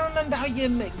 I can't remember how you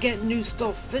get new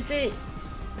stuff. Is it?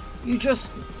 You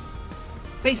just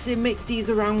basically mix these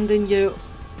around and you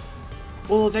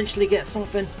will eventually get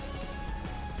something.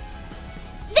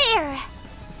 There!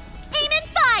 Aim and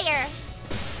fire!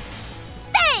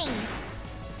 Bang!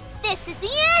 This is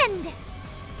the end!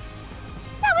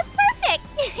 That was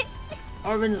perfect!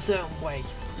 Or in a certain way.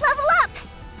 Level up!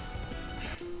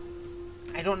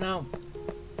 I don't know.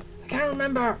 I can't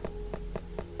remember.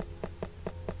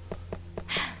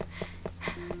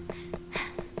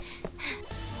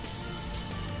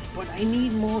 But I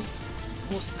need more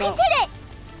I stuff. did it!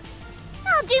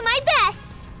 I'll do my best!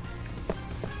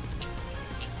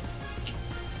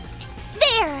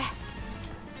 There!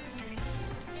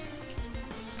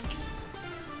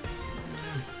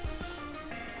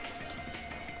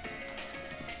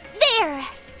 There!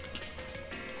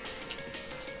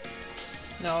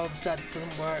 No, that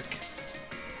doesn't work.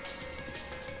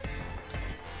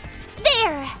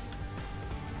 There!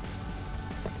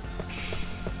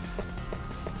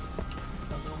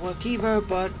 Not gonna work either,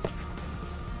 but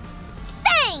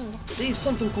Bang! at least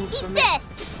something comes Eat from it.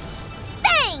 this!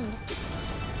 Bang!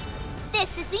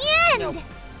 This is the end! No.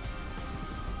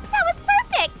 That was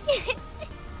perfect!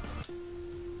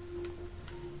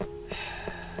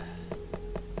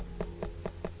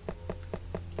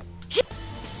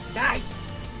 Die!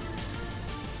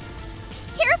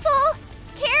 Careful!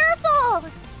 Careful!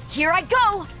 Here I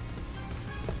go!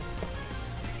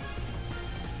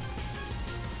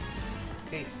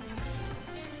 Okay,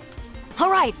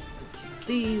 Alright, let's use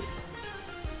these.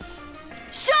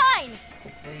 shine!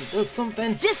 Hopefully it does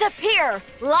something. Disappear!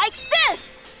 Like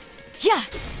this! Yeah!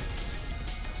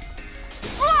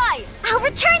 Fly! I'll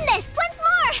return this once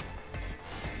more!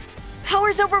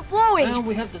 Power's overflowing! Now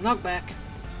we have the knockback.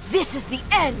 This is the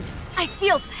end! I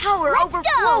feel power Let's go!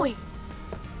 overflowing!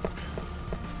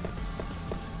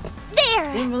 There!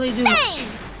 Didn't really do Bang!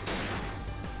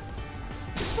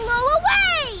 Blow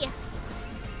away!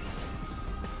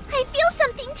 I feel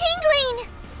something tingling!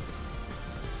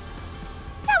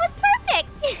 That was perfect!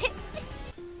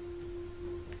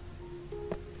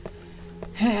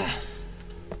 much.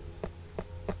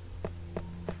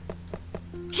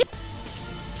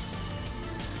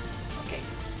 Okay,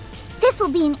 This will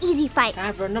be an easy fight.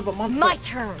 time for another monster. My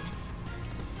turn!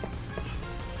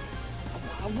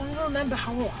 I want to remember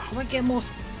how I get more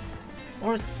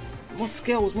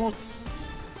skills, more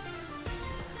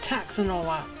attacks and all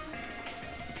that.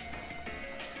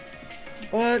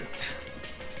 But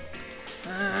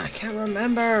I can't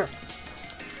remember.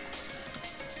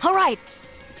 Alright!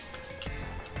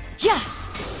 Yeah!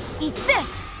 Eat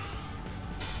this!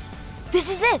 This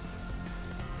is it!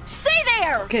 Stay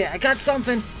there! Okay, I got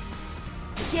something.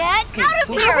 Get Okay, out of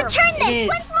so here! I'll return this Yes.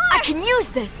 once I more! can use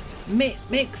this!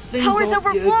 Mix things Power's up,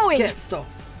 overflowing. you get stuff.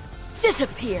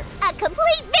 Disappear! A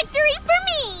complete victory for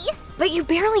me! But you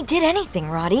barely did anything,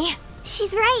 Roddy.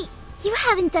 She's right. You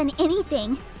haven't done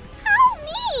anything. How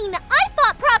mean! I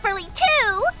fought properly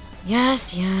too!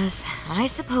 Yes, yes. I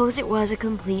suppose it was a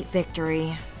complete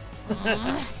victory.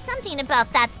 Something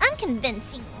about that's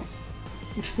unconvincing.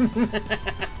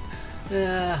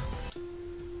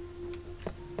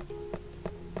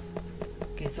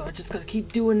 Okay, so I just gotta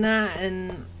keep doing that,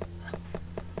 and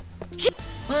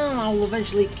well, I'll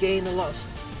eventually gain a lot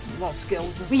of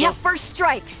skills and We stuff. have first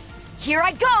strike. Here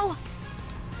I go!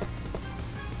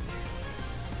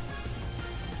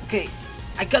 Okay,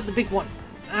 I got the big one.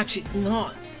 Actually,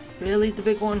 not really the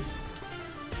big one.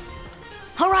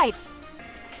 Alright.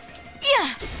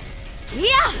 Yeah!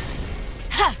 Yeah!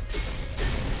 Ha!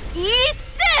 Eat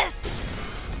this!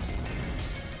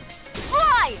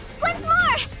 Fly! Once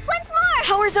more! Once more!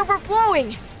 Power's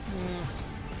overflowing!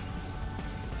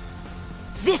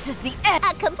 This is the end!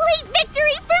 A complete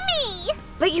victory for me!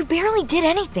 But you barely did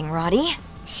anything, Roddy.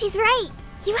 She's right.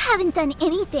 You haven't done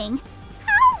anything.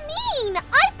 How mean!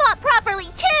 I fought properly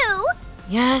too!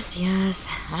 Yes, yes.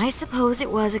 I suppose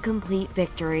it was a complete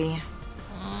victory.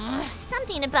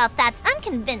 Something about that's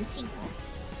unconvincing.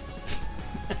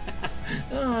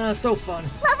 So fun.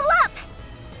 Level up!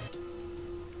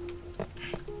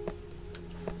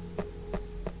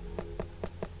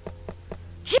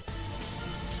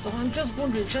 So I'm just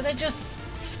wondering, should I just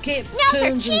skip Now's our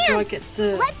turns until I chance! get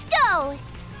to Let's go!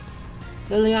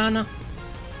 Liliana?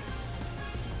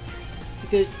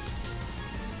 Because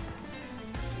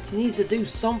she needs to do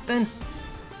something.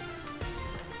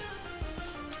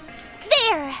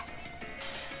 There!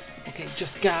 Okay,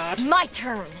 just guard. My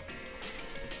turn!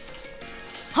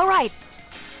 Alright,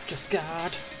 Just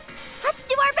guard. Let's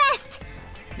do our best!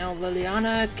 Now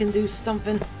Liliana can do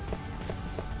something.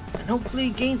 And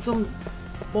hopefully gain some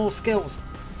more skills.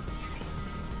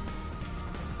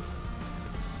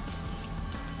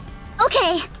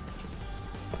 Okay.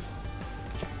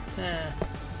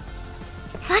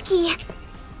 lucky.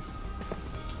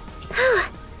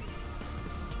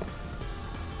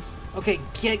 Okay,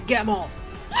 get them all.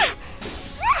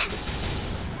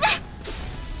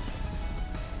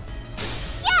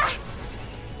 Yeah!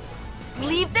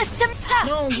 Leave this to me!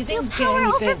 No, you Your didn't get power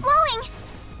anything. overflowing.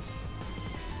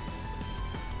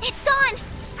 It's gone.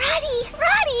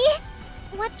 Roddy!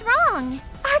 What's wrong?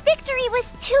 Our victory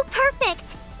was too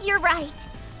perfect. You're right.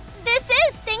 This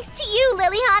is thanks to you,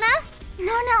 Liliana.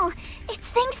 No, it's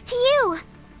thanks to you.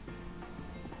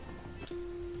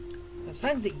 It's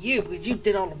thanks to you because you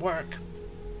did all the work.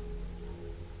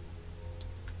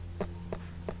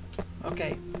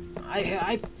 Okay,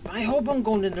 I hope I'm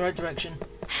going in the right direction.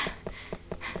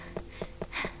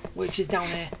 Which is down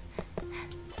there.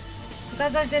 'Cause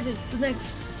as I said, it's the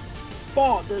next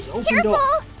spot that's opened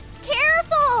up.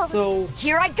 Careful! So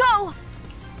Here I go!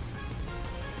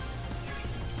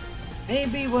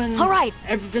 maybe when Alright.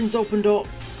 everything's opened up,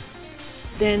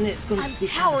 then it's going to I'm be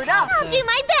kinda powered hard up. to I'll do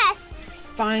my best.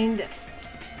 find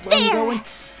where I'm There. going.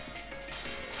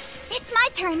 It's my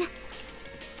turn.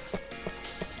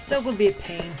 Still going to be a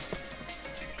pain.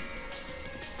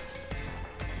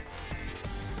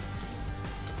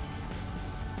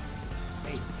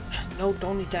 Wait, no,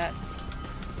 don't need that.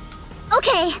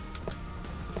 Okay.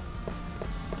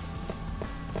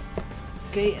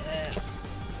 Okay,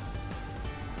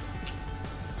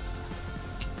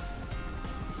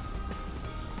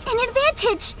 An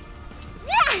advantage.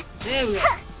 Yeah. there we go.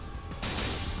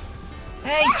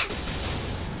 Hey!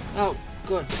 Oh,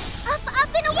 good. Up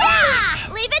and away.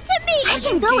 Yeah. Leave it to me. I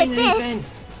can don't go gain with this. anything.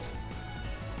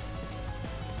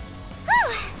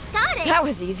 Whew, got it. That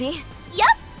was easy.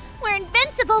 Yup. We're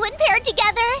invincible when paired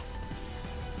together.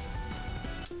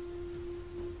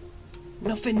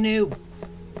 Nothing new.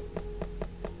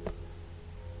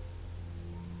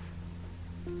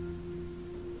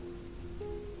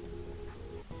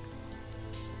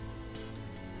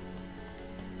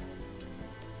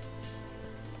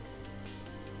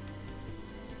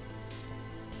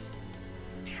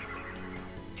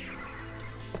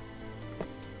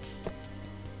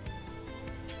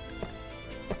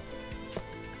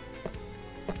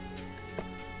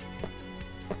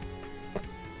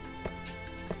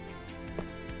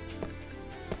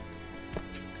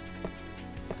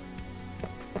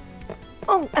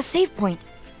 Oh, a save point.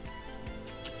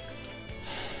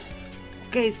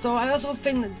 Okay, so I also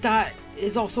think that that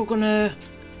is also gonna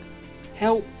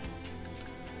help,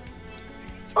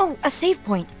 Oh, a save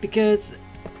point. because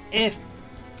if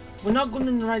we're not going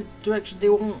in the right direction, they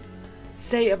won't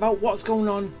say about what's going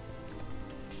on.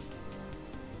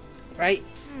 Right?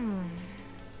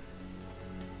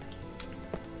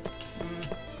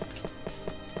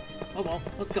 Oh well,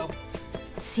 let's go.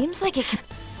 Seems like it can...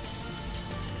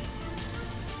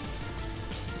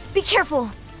 Be careful!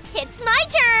 It's my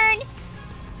turn.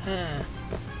 Huh.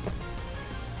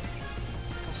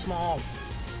 So small.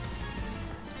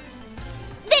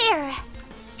 There.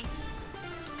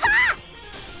 Ha!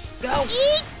 Go!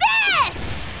 Eat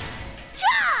this!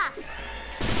 Cha!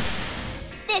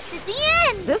 This is the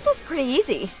end. This was pretty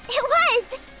easy. It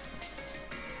was.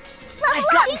 Level I've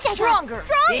up. gotten I got stronger.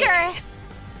 Stronger. Yeah.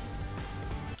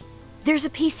 There's a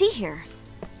PC here.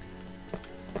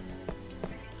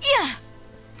 Yeah!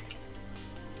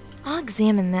 I'll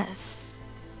examine this.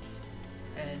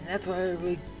 And that's where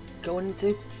we're going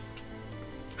into.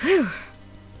 Whew.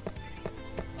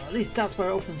 Well, at least that's where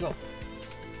it opens up.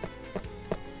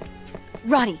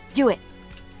 Roddy, do it.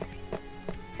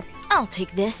 I'll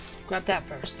take this. Grab that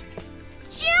first.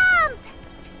 Jump!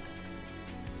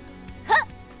 Huh.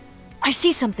 I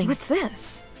see something. What's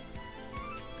this?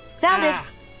 Found it.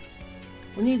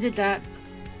 We needed that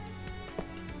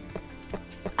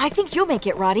I think you'll make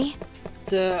it, Roddy.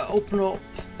 to open up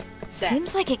that.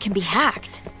 Seems like it can be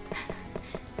hacked.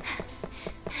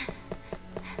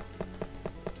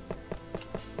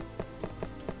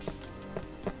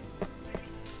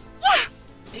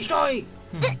 Destroy!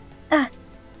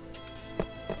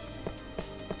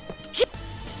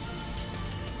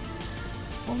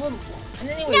 Well, look, and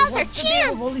anyway, Now's our what's the deal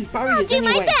chance. with all these I'll barriers do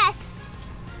anyway? my best.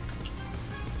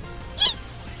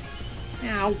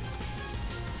 Ow.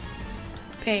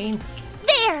 Pain.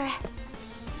 There.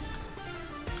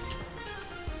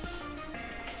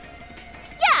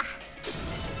 Yeah.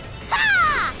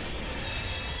 Ha!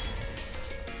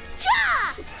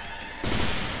 Cha!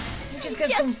 You just get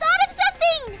Just some. thought of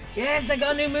something. Yes, I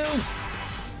got a new move.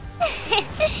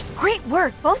 Great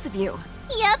work, both of you.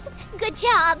 Yep, good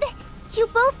job. You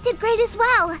both did great as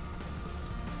well. Yay,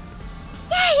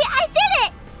 I did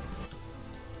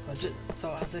it!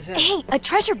 So as I said, Hey, a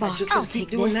treasure I box. just I'll gotta keep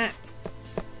take doing this.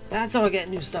 that. That's how I get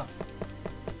new stuff.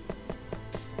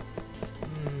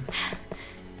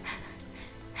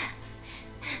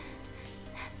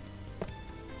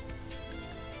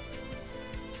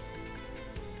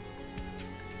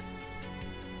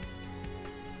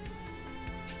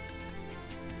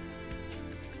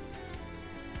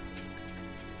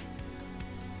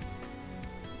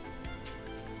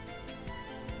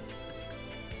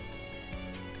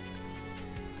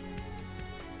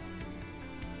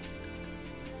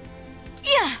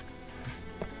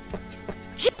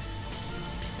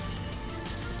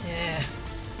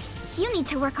 You need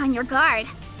to work on your guard.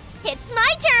 It's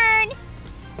my turn!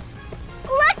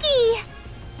 Lucky!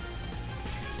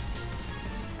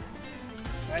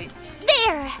 Right.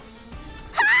 There!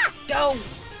 Ha! Go!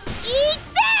 Eat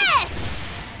this!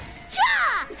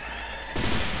 Cha!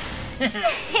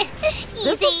 Easy.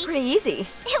 This was pretty easy.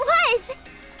 It was!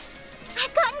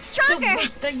 I've gotten stronger! Still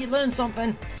good that you learned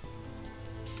something.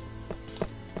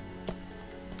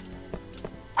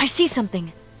 I see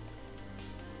something.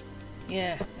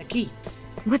 Yeah, a key.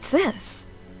 What's this?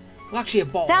 Well, actually a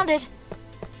ball. Found it.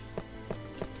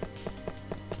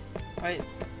 Right.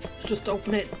 Let's just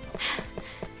open it.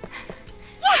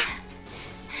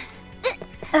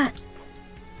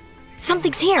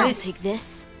 Something's here. I'll This. take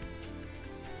this.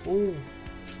 Ooh.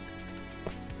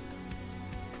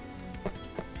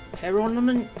 Hair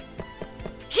ornament.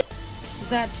 Is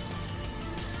that?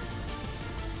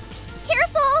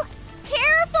 Careful!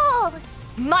 Careful!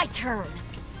 My turn.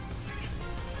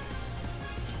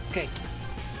 Okay.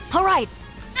 All right.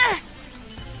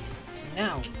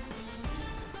 Now,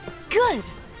 Good.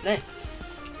 let's.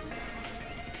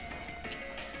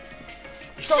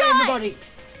 Destroy Shine! everybody.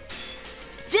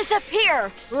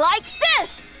 Disappear like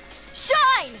this.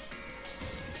 Shine.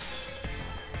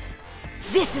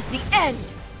 This is the end.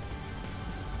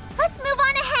 Let's move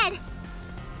on ahead!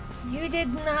 You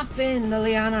did nothing,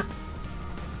 Liliana.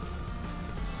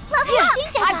 Level Yes,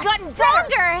 up! I've gotten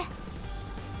stronger!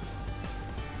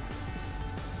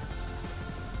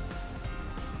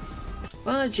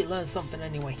 Well, she learned something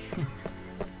anyway.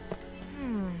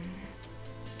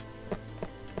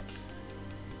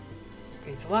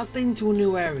 Okay, so that's into a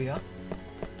new area,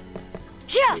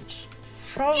 Yeah. which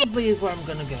probably is where I'm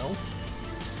gonna go.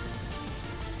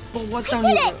 But what's down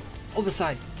did the it! other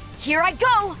side? Here I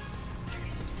go.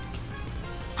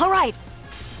 All right.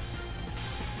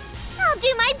 I'll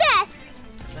do my best!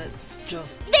 Let's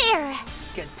just There!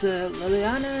 get to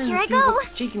Liliana and Here I see go.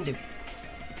 what she can do.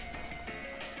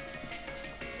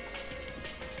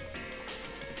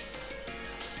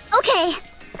 Okay.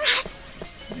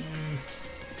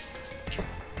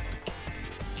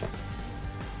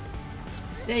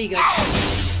 There you go.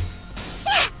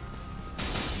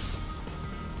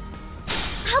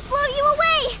 I'll blow you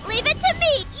away! Leave it to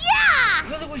me! Yeah!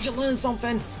 Really wish you learned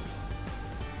something.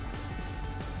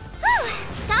 Whew.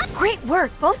 Stop. Great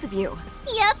work, both of you.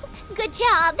 Yep. Good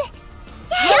job.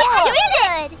 Yeah, doing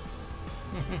good!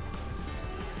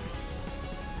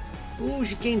 Ooh,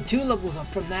 she gained 2 levels up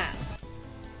from that.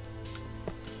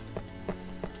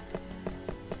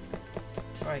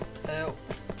 Right,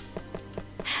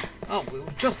 oh, it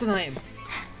was just an item.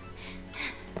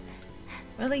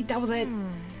 Really? That was it?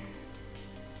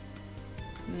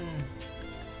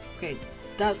 Okay,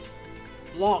 that's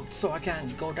locked, so I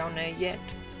can't go down there yet.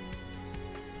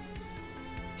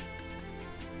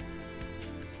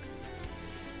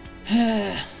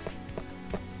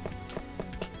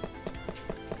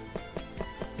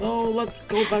 So let's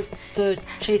go back to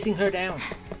chasing her down.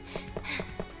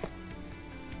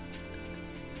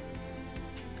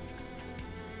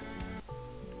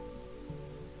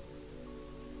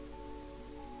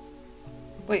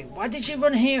 Wait, why did she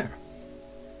run here?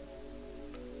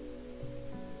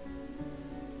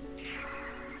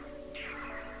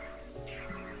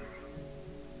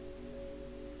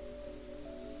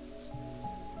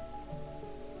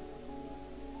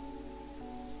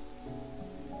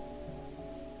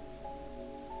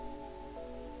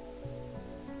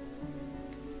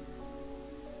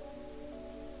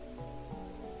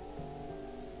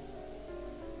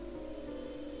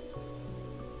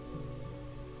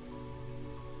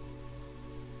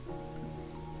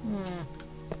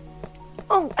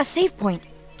 Oh, a save point.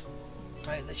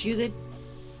 Right, let's use it.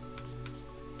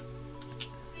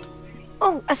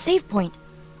 Oh, a save point.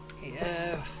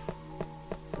 Okay,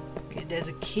 okay, there's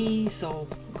a key, so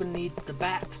I'm gonna need the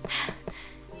bat.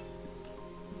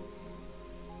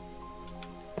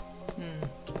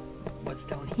 What's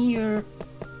down here?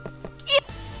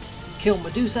 Kill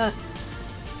Medusa.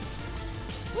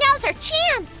 Now's our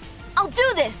chance! I'll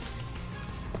do this.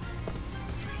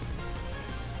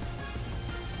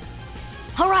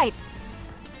 All right.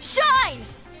 Shine!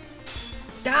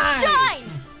 Die! Shine!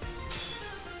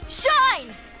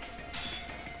 Shine!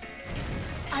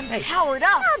 I'm Hey. powered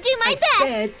up. I'll do my I best!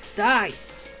 said die!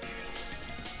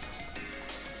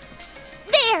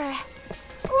 There!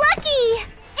 Lucky!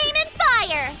 Aim and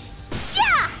fire!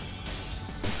 Yeah!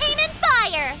 Aim and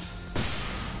fire!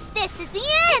 This is the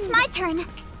end! It's my turn.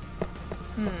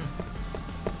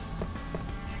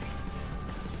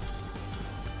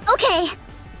 Okay.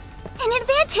 An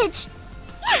advantage.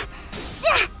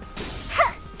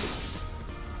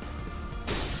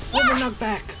 Hold the knock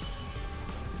back.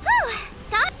 Whew.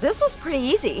 This was pretty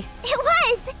easy. It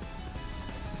was! Yay,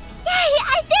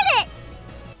 I did it!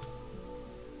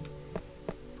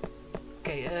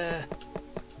 Okay,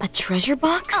 A treasure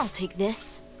box? I'll take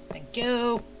this. thank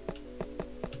you.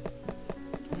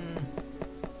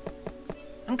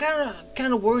 I'm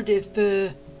kinda worried if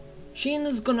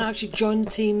Sheena's gonna actually join the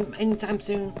team anytime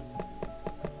soon.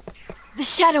 The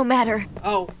shadow matter.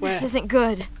 Oh, where? This isn't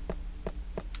good.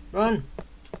 Run!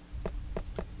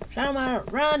 Shadow Matter,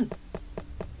 run!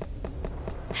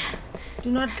 Do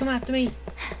not come after me.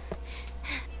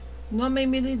 Do not make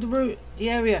me leave the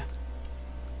area.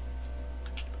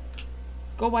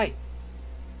 Go away.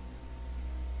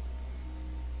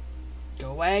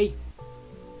 Go away.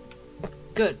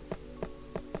 Good.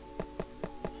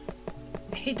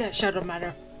 I hate that Shadow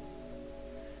Matter.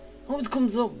 Always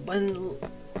comes up when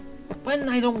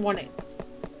I don't want it.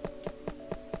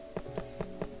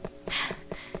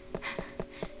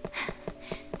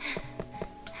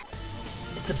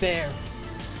 It's a bear.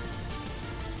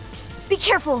 Be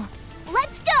careful.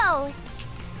 Let's go!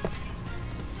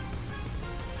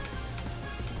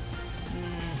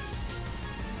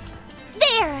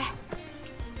 There!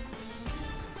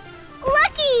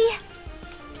 Lucky!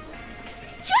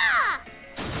 Cha!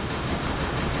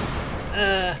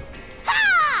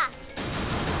 Ha!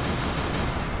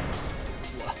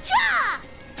 Cha!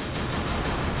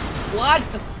 What?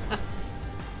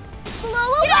 Blow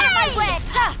away! Get out of my way!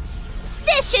 Ha!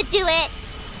 This should do it!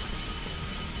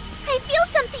 I feel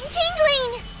something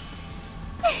tingling!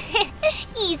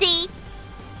 Easy!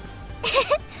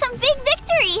 A big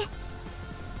victory!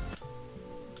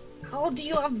 How do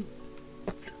you have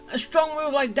a strong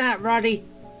move like that, Roddy?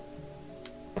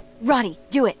 Roddy,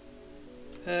 do it.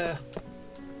 Where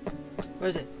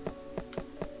is it?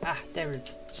 Ah, there it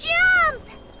is. Jump!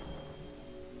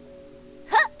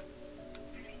 Huh.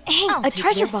 Hey, I'll a take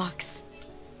treasure this. box.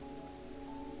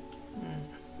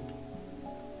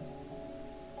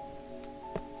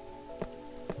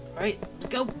 Alright, let's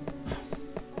go.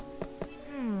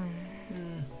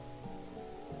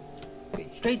 Okay,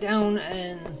 straight down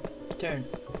and turn.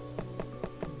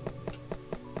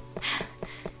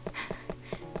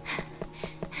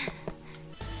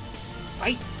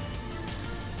 Fight.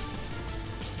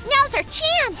 Now's our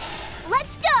chance!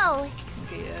 Let's go!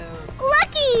 Okay,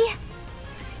 Lucky!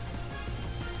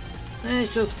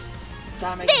 let's just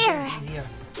that makes There. it easier.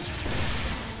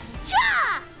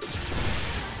 Cha!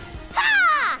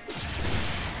 Ha!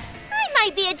 I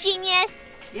might be a genius.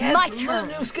 Yes, My learn turn.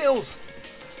 new skills.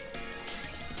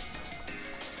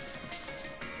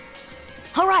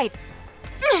 All right.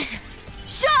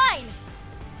 Shine!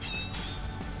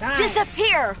 Die.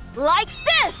 Disappear! Like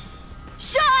this!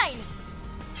 Shine!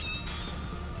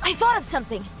 I thought of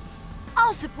something.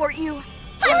 I'll support you.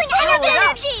 Feeling Power it up.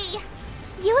 energy!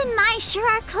 You and Mai sure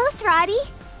are close, Roddy.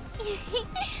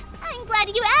 I'm glad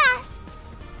you asked.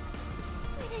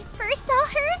 When I first saw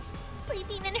her,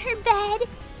 sleeping in her bed,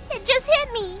 it just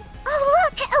hit me. Oh,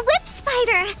 look, a whip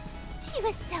spider. She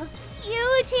was so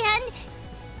cute and...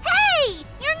 Hey!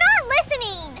 You're not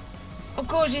listening! Of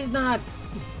course she's not.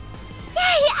 Yay,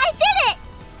 I did it!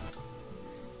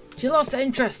 She lost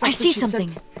interest. I after see she said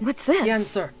something. What's this? The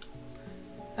answer.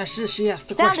 Actually, she asked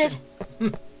the Found question.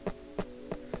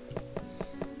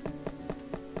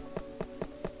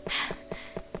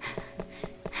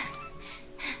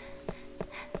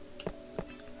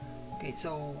 Okay,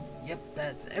 so, yep,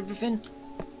 that's everything.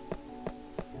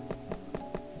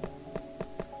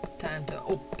 Time to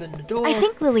open the door. I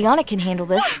think Liliana can handle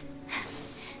this.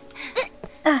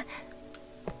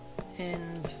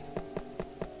 And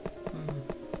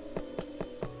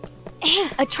Hey,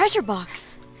 a treasure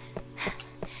box.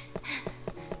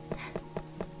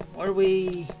 what are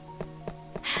we?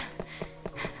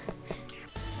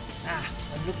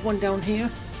 Another one down here.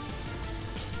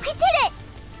 I did it!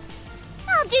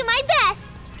 I'll do my best.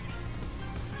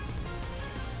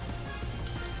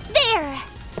 There!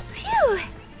 Phew!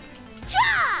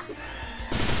 Cha!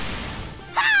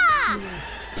 Ha!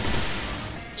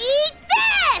 Eat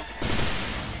this!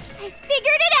 I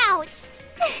figured it out.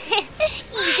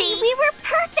 Easy. We were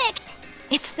perfect.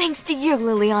 It's thanks to you,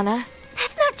 Liliana.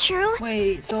 That's not true.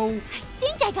 Wait, so I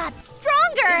think I got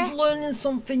stronger. is learning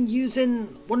something using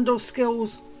one of those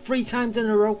skills 3 times in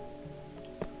a row?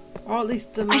 Or at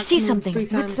least the I see maximum something. 3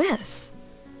 times. What's this?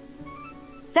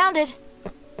 Found it.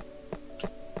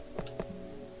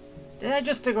 Did I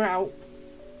just figure it out?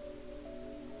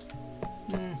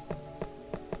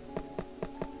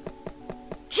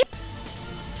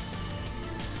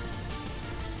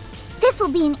 This will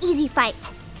be an easy fight.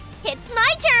 It's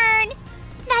my turn.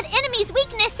 That enemy's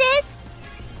weakness is...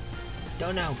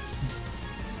 Don't know.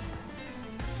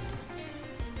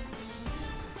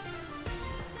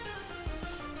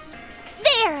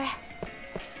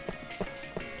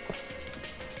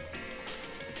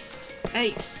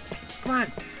 Hey, come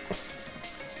on.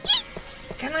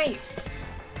 Can I?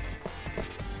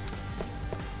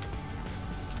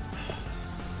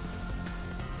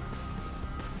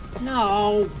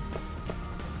 No.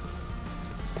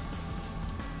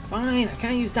 Fine, I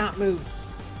can't use that move.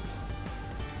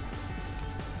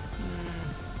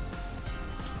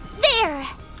 There!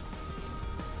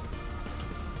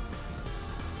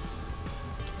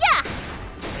 Yeah!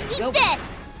 Go. Eat this!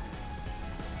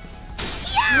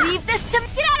 Yeah! Leave this to me!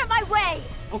 Get out of my way!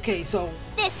 Okay, so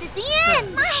This is the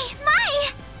end!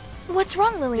 My! What's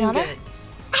wrong, didn't Liliana? get it.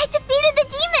 I defeated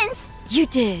the demons! You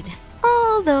did.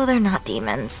 Although they're not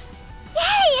demons.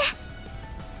 Yay!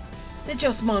 They're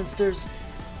just monsters.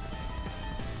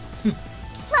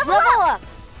 Level up! up!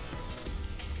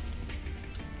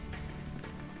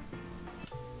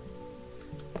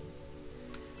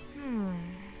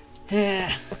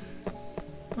 Yeah.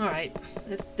 All right,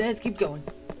 let's keep going.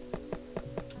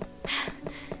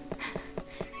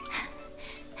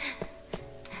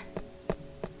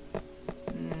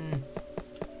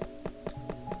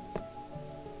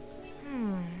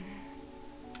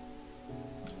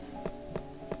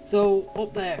 So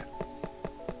up there.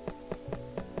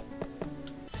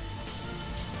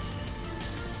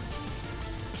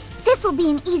 This will be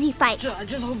an easy fight. I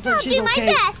just hope that I'll she's do my okay.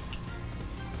 best.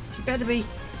 She better be.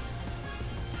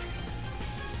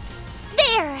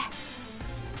 There!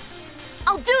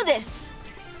 I'll do this!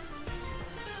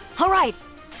 Alright.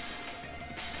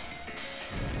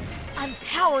 I'm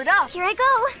powered up. Here I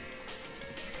go.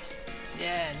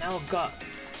 Yeah, now I've got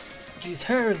to use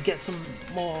her and get some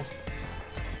more.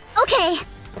 Okay.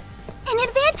 An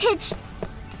advantage.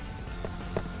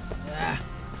 Yeah.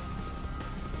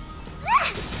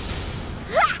 Ah!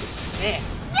 Ah! Yeah.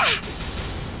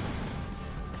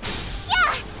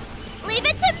 Yeah! Leave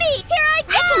it to me! Here I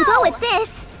go! I can go with this!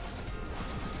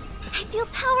 I feel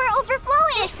power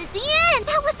overflowing! This is the end!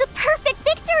 That was a perfect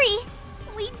victory!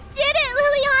 We did it,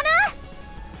 Liliana!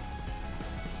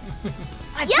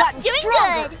 I've Yep, gotten doing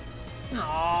stronger. good!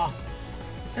 Aww.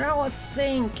 They're all in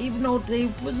sync, even though they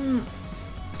wasn't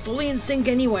fully in sync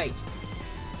anyway.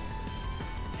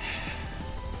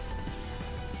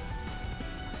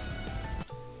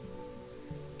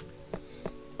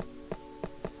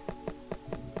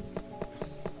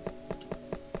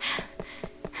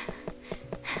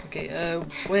 Okay,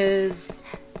 where's...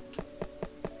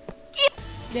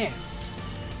 There.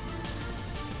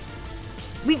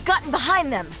 We've gotten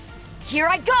behind them. Here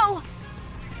I go!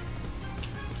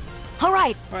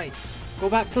 Alright, Right, go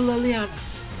back to Liliana.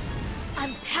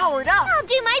 I'm powered up. I'll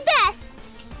do my best!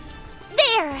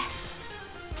 There!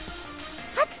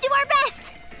 Let's do our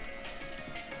best!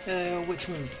 Which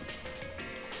move?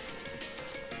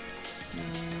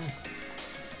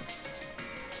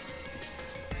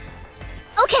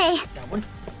 Okay, That one.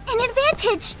 an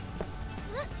advantage!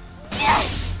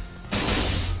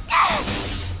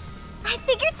 I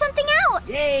figured something out!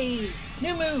 Yay!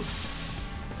 New move!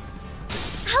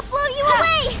 I'll blow you Ha!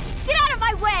 away! Get out of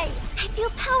my way! I feel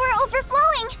power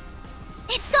overflowing!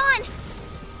 It's gone!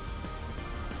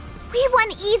 We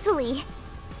won easily!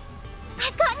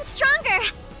 I've gotten stronger!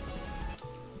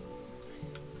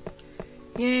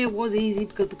 Yeah, it was easy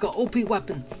because we got OP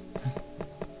weapons.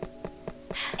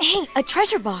 Hey, a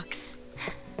treasure box.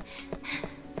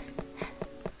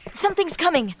 Something's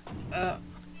coming.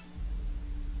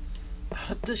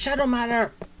 The Shadow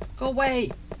Matter! Go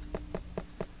away!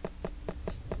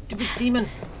 Stupid demon!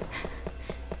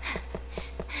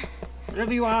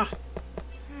 Whatever you are.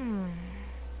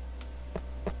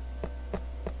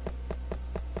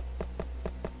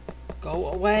 Go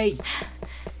away!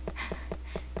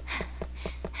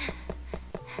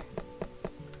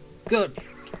 Good.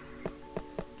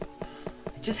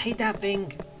 I just hate that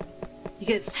thing. You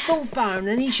get so far and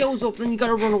then he shows up and then you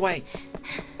gotta run away.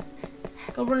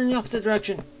 Go run in the opposite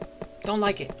direction. Don't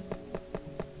like it.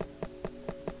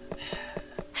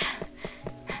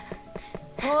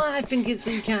 Well, I think it's so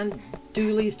you can't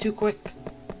do these too quick.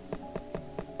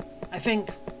 I think.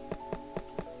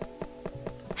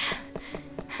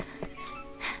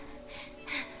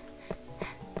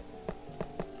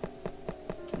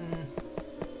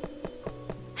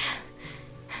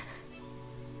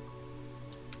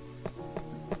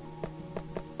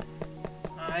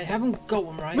 I haven't got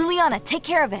one right. Liliana, take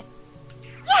care of it.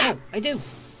 Oh, I do.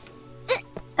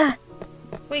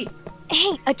 Sweet.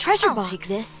 Hey, a treasure I'll box. take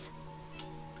this.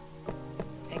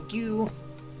 Thank you.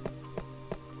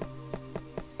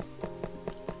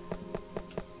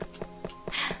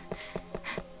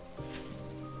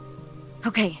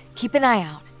 Okay, keep an eye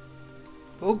out.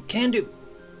 Oh, can do.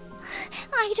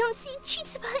 I don't see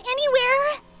Chitsuba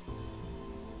anywhere.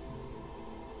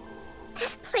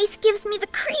 place gives me the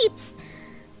creeps.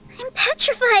 I'm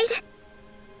petrified.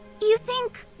 You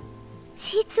think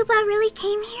Chitsuba really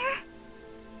came here?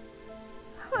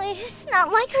 It's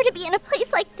not like her to be in a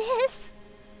place like this.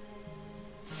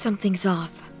 Something's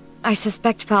off. I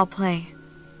suspect foul play.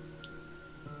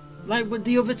 Like with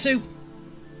the other two?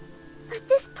 But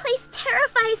this place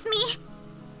terrifies me.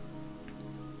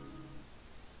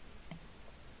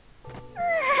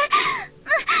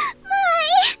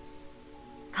 My...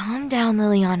 Calm down,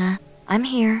 Liliana. I'm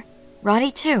here.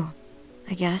 Roddy too,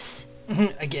 I guess.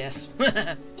 I guess.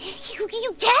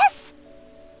 You guess?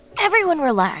 Everyone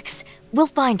relax. We'll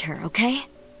find her, okay?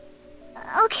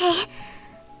 Okay.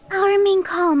 I'll remain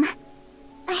calm.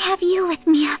 I have you with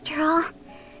me after all.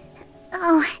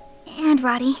 Oh, and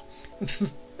Roddy.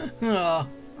 Aw.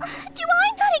 Do I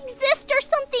not exist or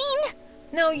something?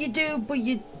 No, you do, but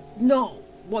you know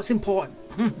what's important.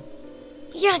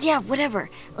 Yeah, whatever.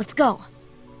 Let's go.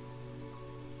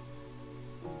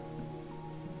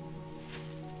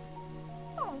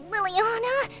 Oh,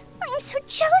 Liliana, I'm so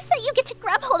jealous that you get to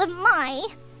grab hold of my...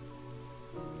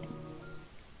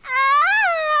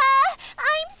 Ah!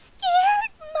 I'm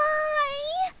scared,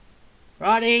 my...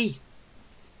 Roddy!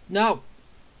 No.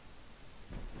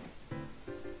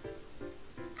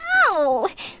 Ow!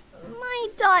 My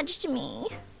dodged me.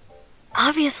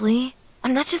 Obviously.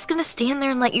 I'm not just gonna stand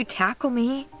there and let you tackle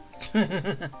me. But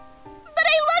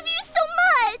I love you so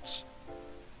much!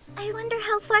 I wonder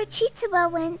how far Chitsuba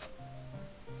went.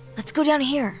 Let's go down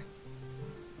here.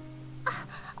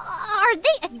 Are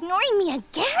they ignoring me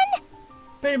again?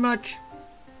 Pretty much.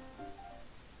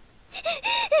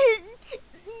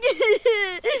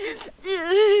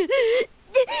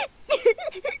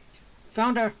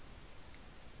 Found her.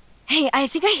 Hey, I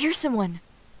think I hear someone.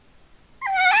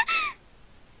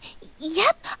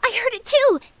 Yep, I heard it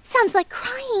too. Sounds like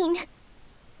crying.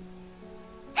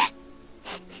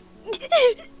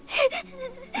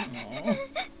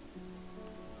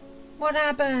 What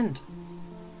happened?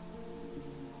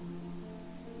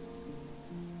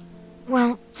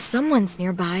 Well, someone's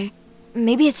nearby.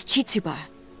 Maybe it's Chitsuba.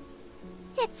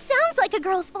 It sounds like a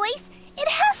girl's voice. It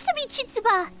has to be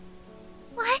Chitsuba.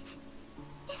 What?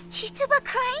 Is Chitsuba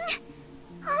crying?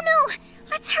 Oh no,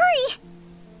 let's hurry.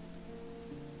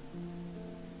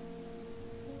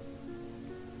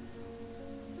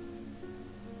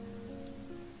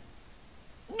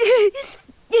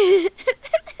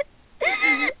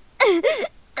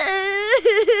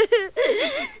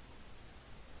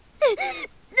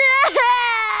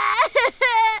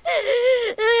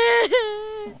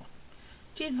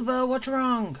 Chitsuba, what's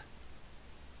wrong?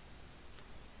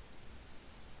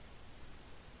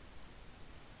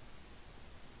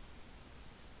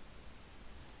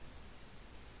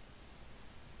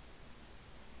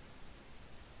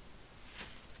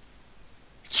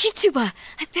 Chitsuba,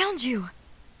 I found you.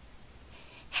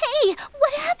 Hey,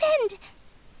 what happened?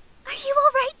 Are you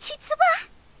alright, Chitsuba?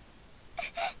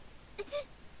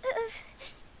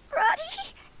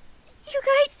 Roddy? You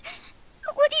guys,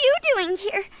 what are you doing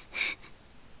here?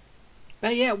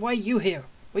 But yeah, why are you here?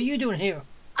 What are you doing here?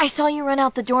 I saw you run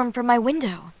out the dorm from my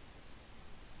window.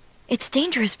 It's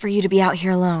dangerous for you to be out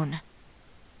here alone.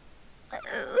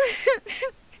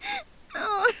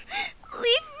 Oh,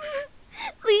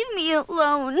 leave me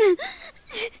alone.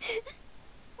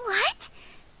 What?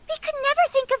 We could never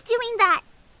think of doing that.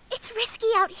 It's risky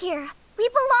out here. We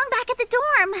belong back at the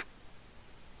dorm.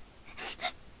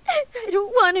 I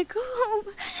don't want to go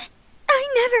home. I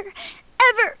never,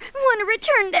 ever want to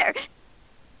return there.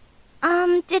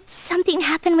 Did something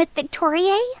happen with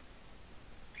Victoria?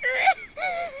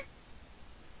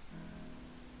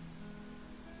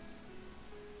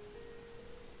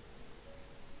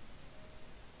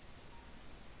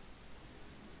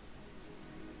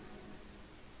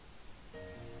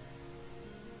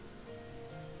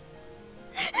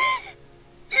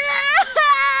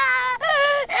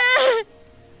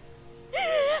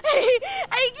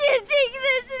 I can't take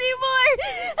this anymore.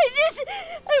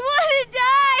 I want to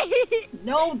die.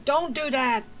 No, don't do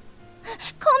that.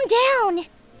 Calm down.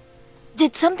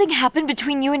 Did something happen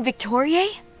between you and Victoria?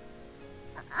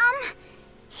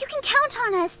 You can count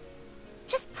on us.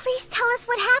 Just please tell us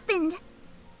what happened.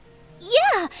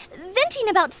 Yeah, venting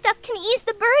about stuff can ease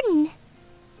the burden.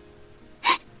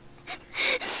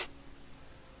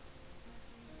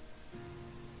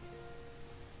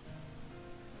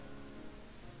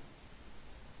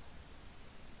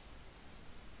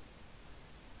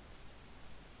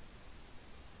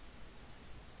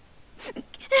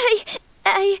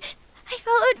 I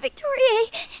followed Victoria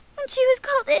when she was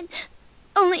called in,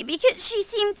 only because she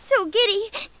seemed so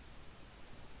giddy.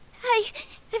 I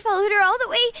followed her all the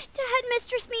way to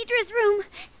Headmistress Midra's room.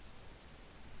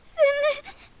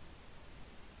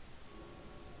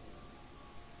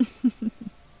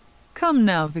 Come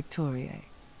now, Victoria.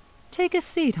 Take a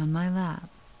seat on my lap.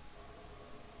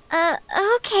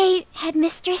 Okay,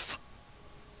 headmistress.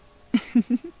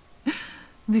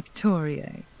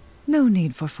 Victoria, no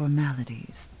need for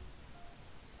formalities.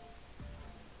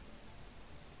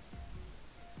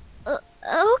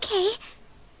 Okay,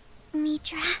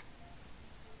 Mitra.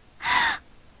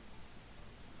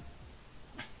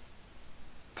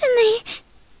 Then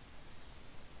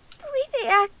the way they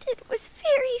acted was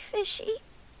very fishy.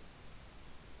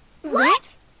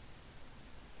 What?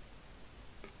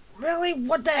 Really?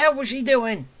 What the hell was she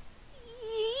doing?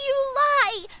 You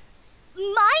lie!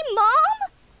 My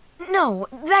mom? No,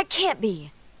 that can't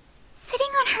be. Sitting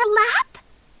on her lap?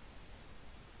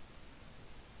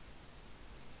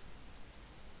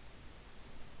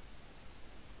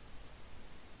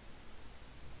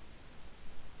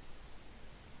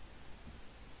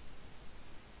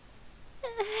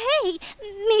 Hey,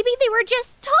 maybe they were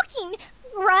just talking,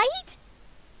 right?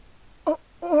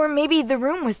 Or maybe the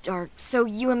room was dark, so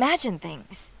you imagine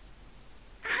things.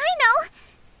 I know.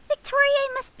 Victoria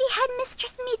must be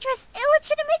Headmistress Mitra's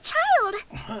illegitimate child.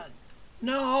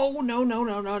 No.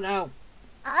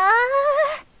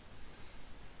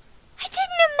 I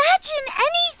didn't imagine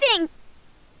anything.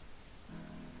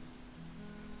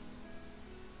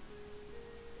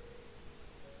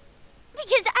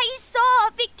 Because I saw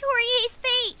Victoria's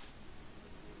face.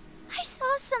 I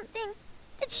saw something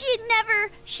that she had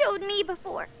never showed me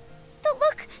before. The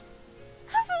look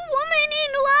of a woman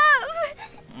in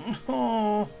love.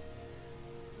 Oh.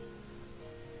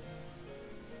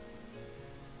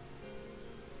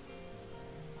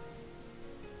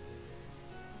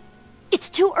 It's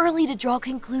too early to draw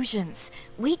conclusions.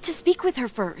 Wait to speak with her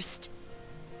first.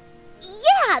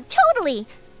 Yeah, totally.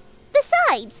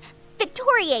 Besides,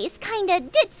 Victoria is kinda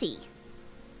ditzy.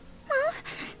 Well,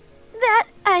 that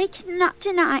I cannot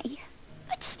deny.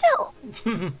 But still.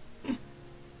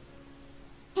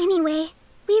 Anyway,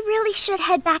 we really should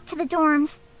head back to the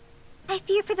dorms. I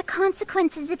fear for the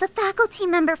consequences if a faculty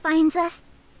member finds us.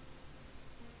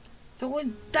 So was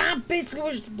that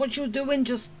basically what you were doing?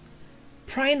 Just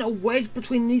prying a wedge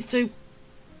between these two?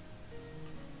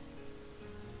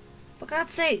 For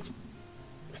God's sake.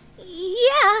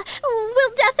 Yeah,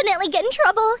 we'll definitely get in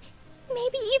trouble.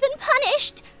 Maybe even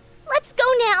punished. Let's go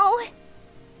now.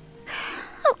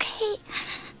 Okay.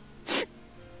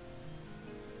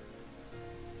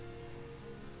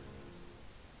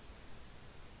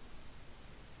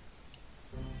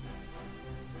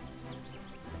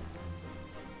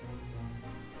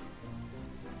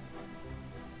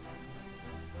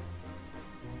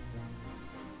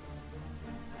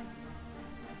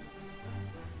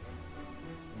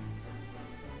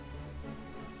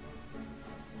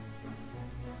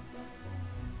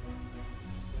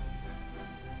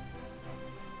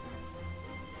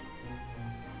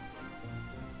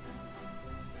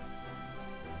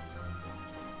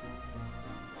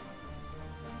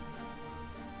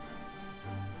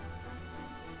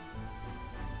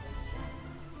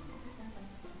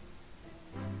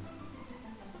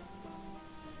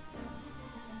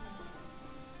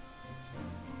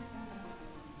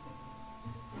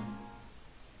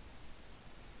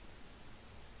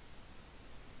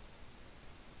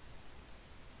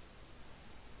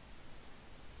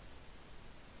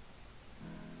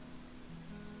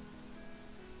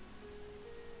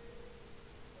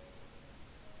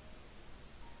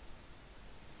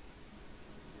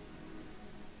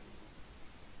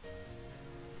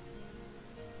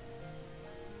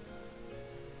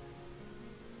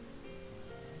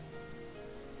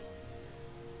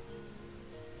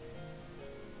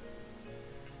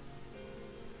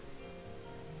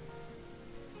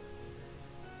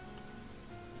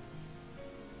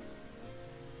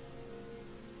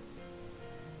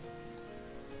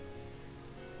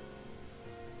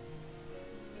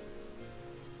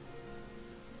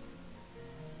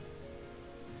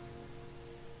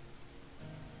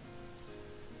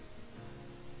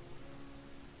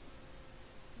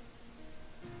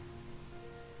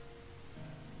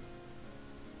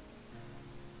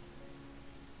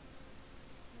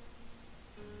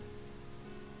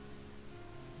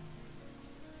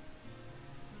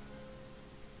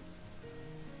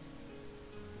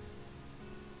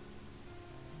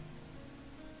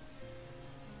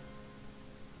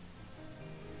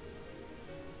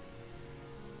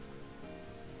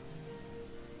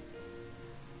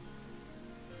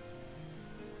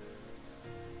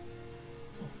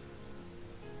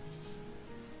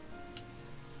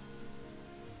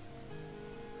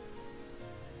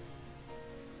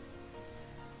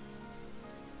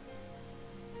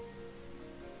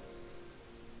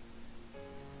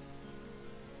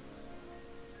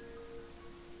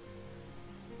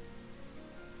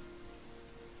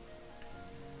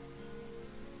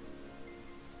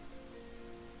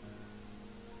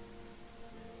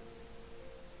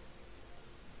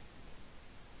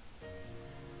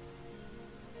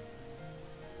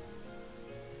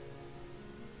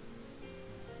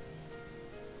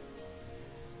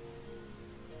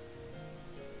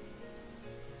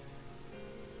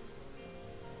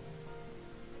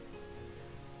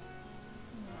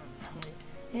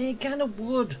 It kind of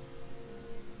would.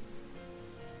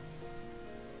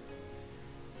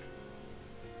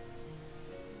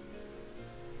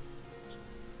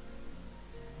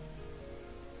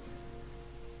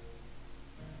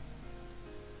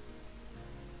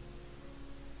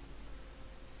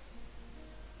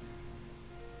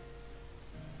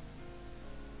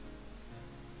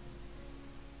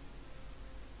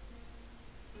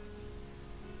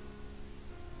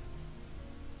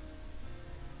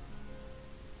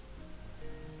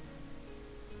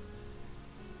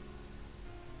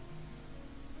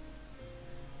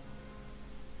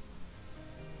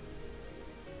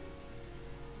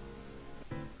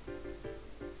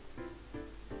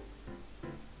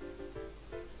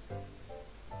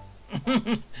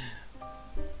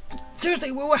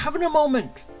 Seriously, we were having a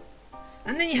moment.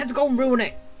 And then you had to go and ruin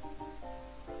it.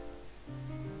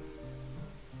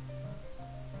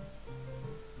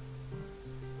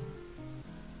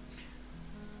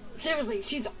 Seriously,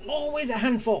 she's always a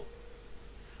handful.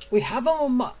 We have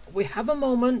a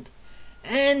moment,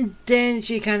 and then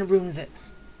she kind of ruins it.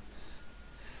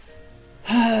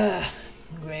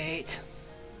 Great.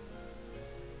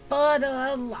 But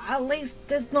at least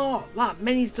there's not that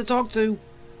many to talk to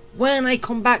when I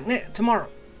come back tomorrow.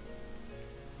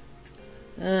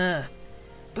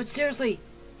 But seriously,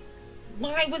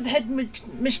 why was the head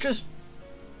mistress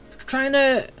trying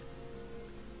to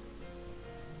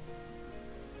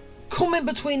come in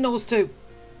between those two?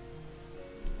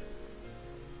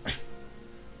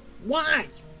 Why?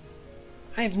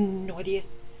 I have no idea.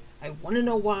 I want to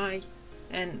know why.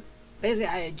 And basically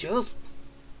I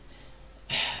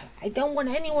don't want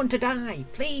anyone to die.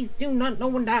 Please do not no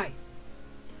one die.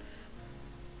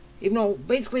 Even though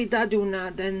basically Dad doing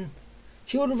that, then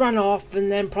she would have run off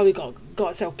and then probably got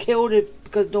herself killed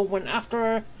because no one went after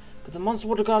her, because the monster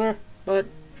would have got her. But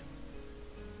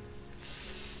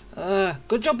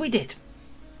good job we did,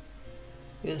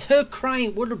 because her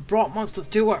crying would have brought monsters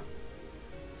to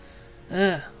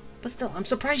her. But still, I'm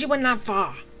surprised she went that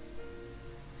far.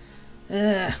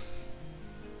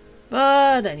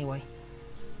 But anyway,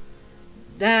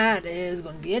 that is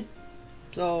going to be it.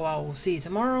 So I'll see you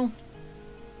tomorrow.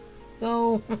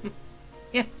 So,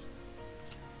 yeah.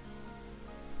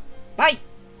 Bye.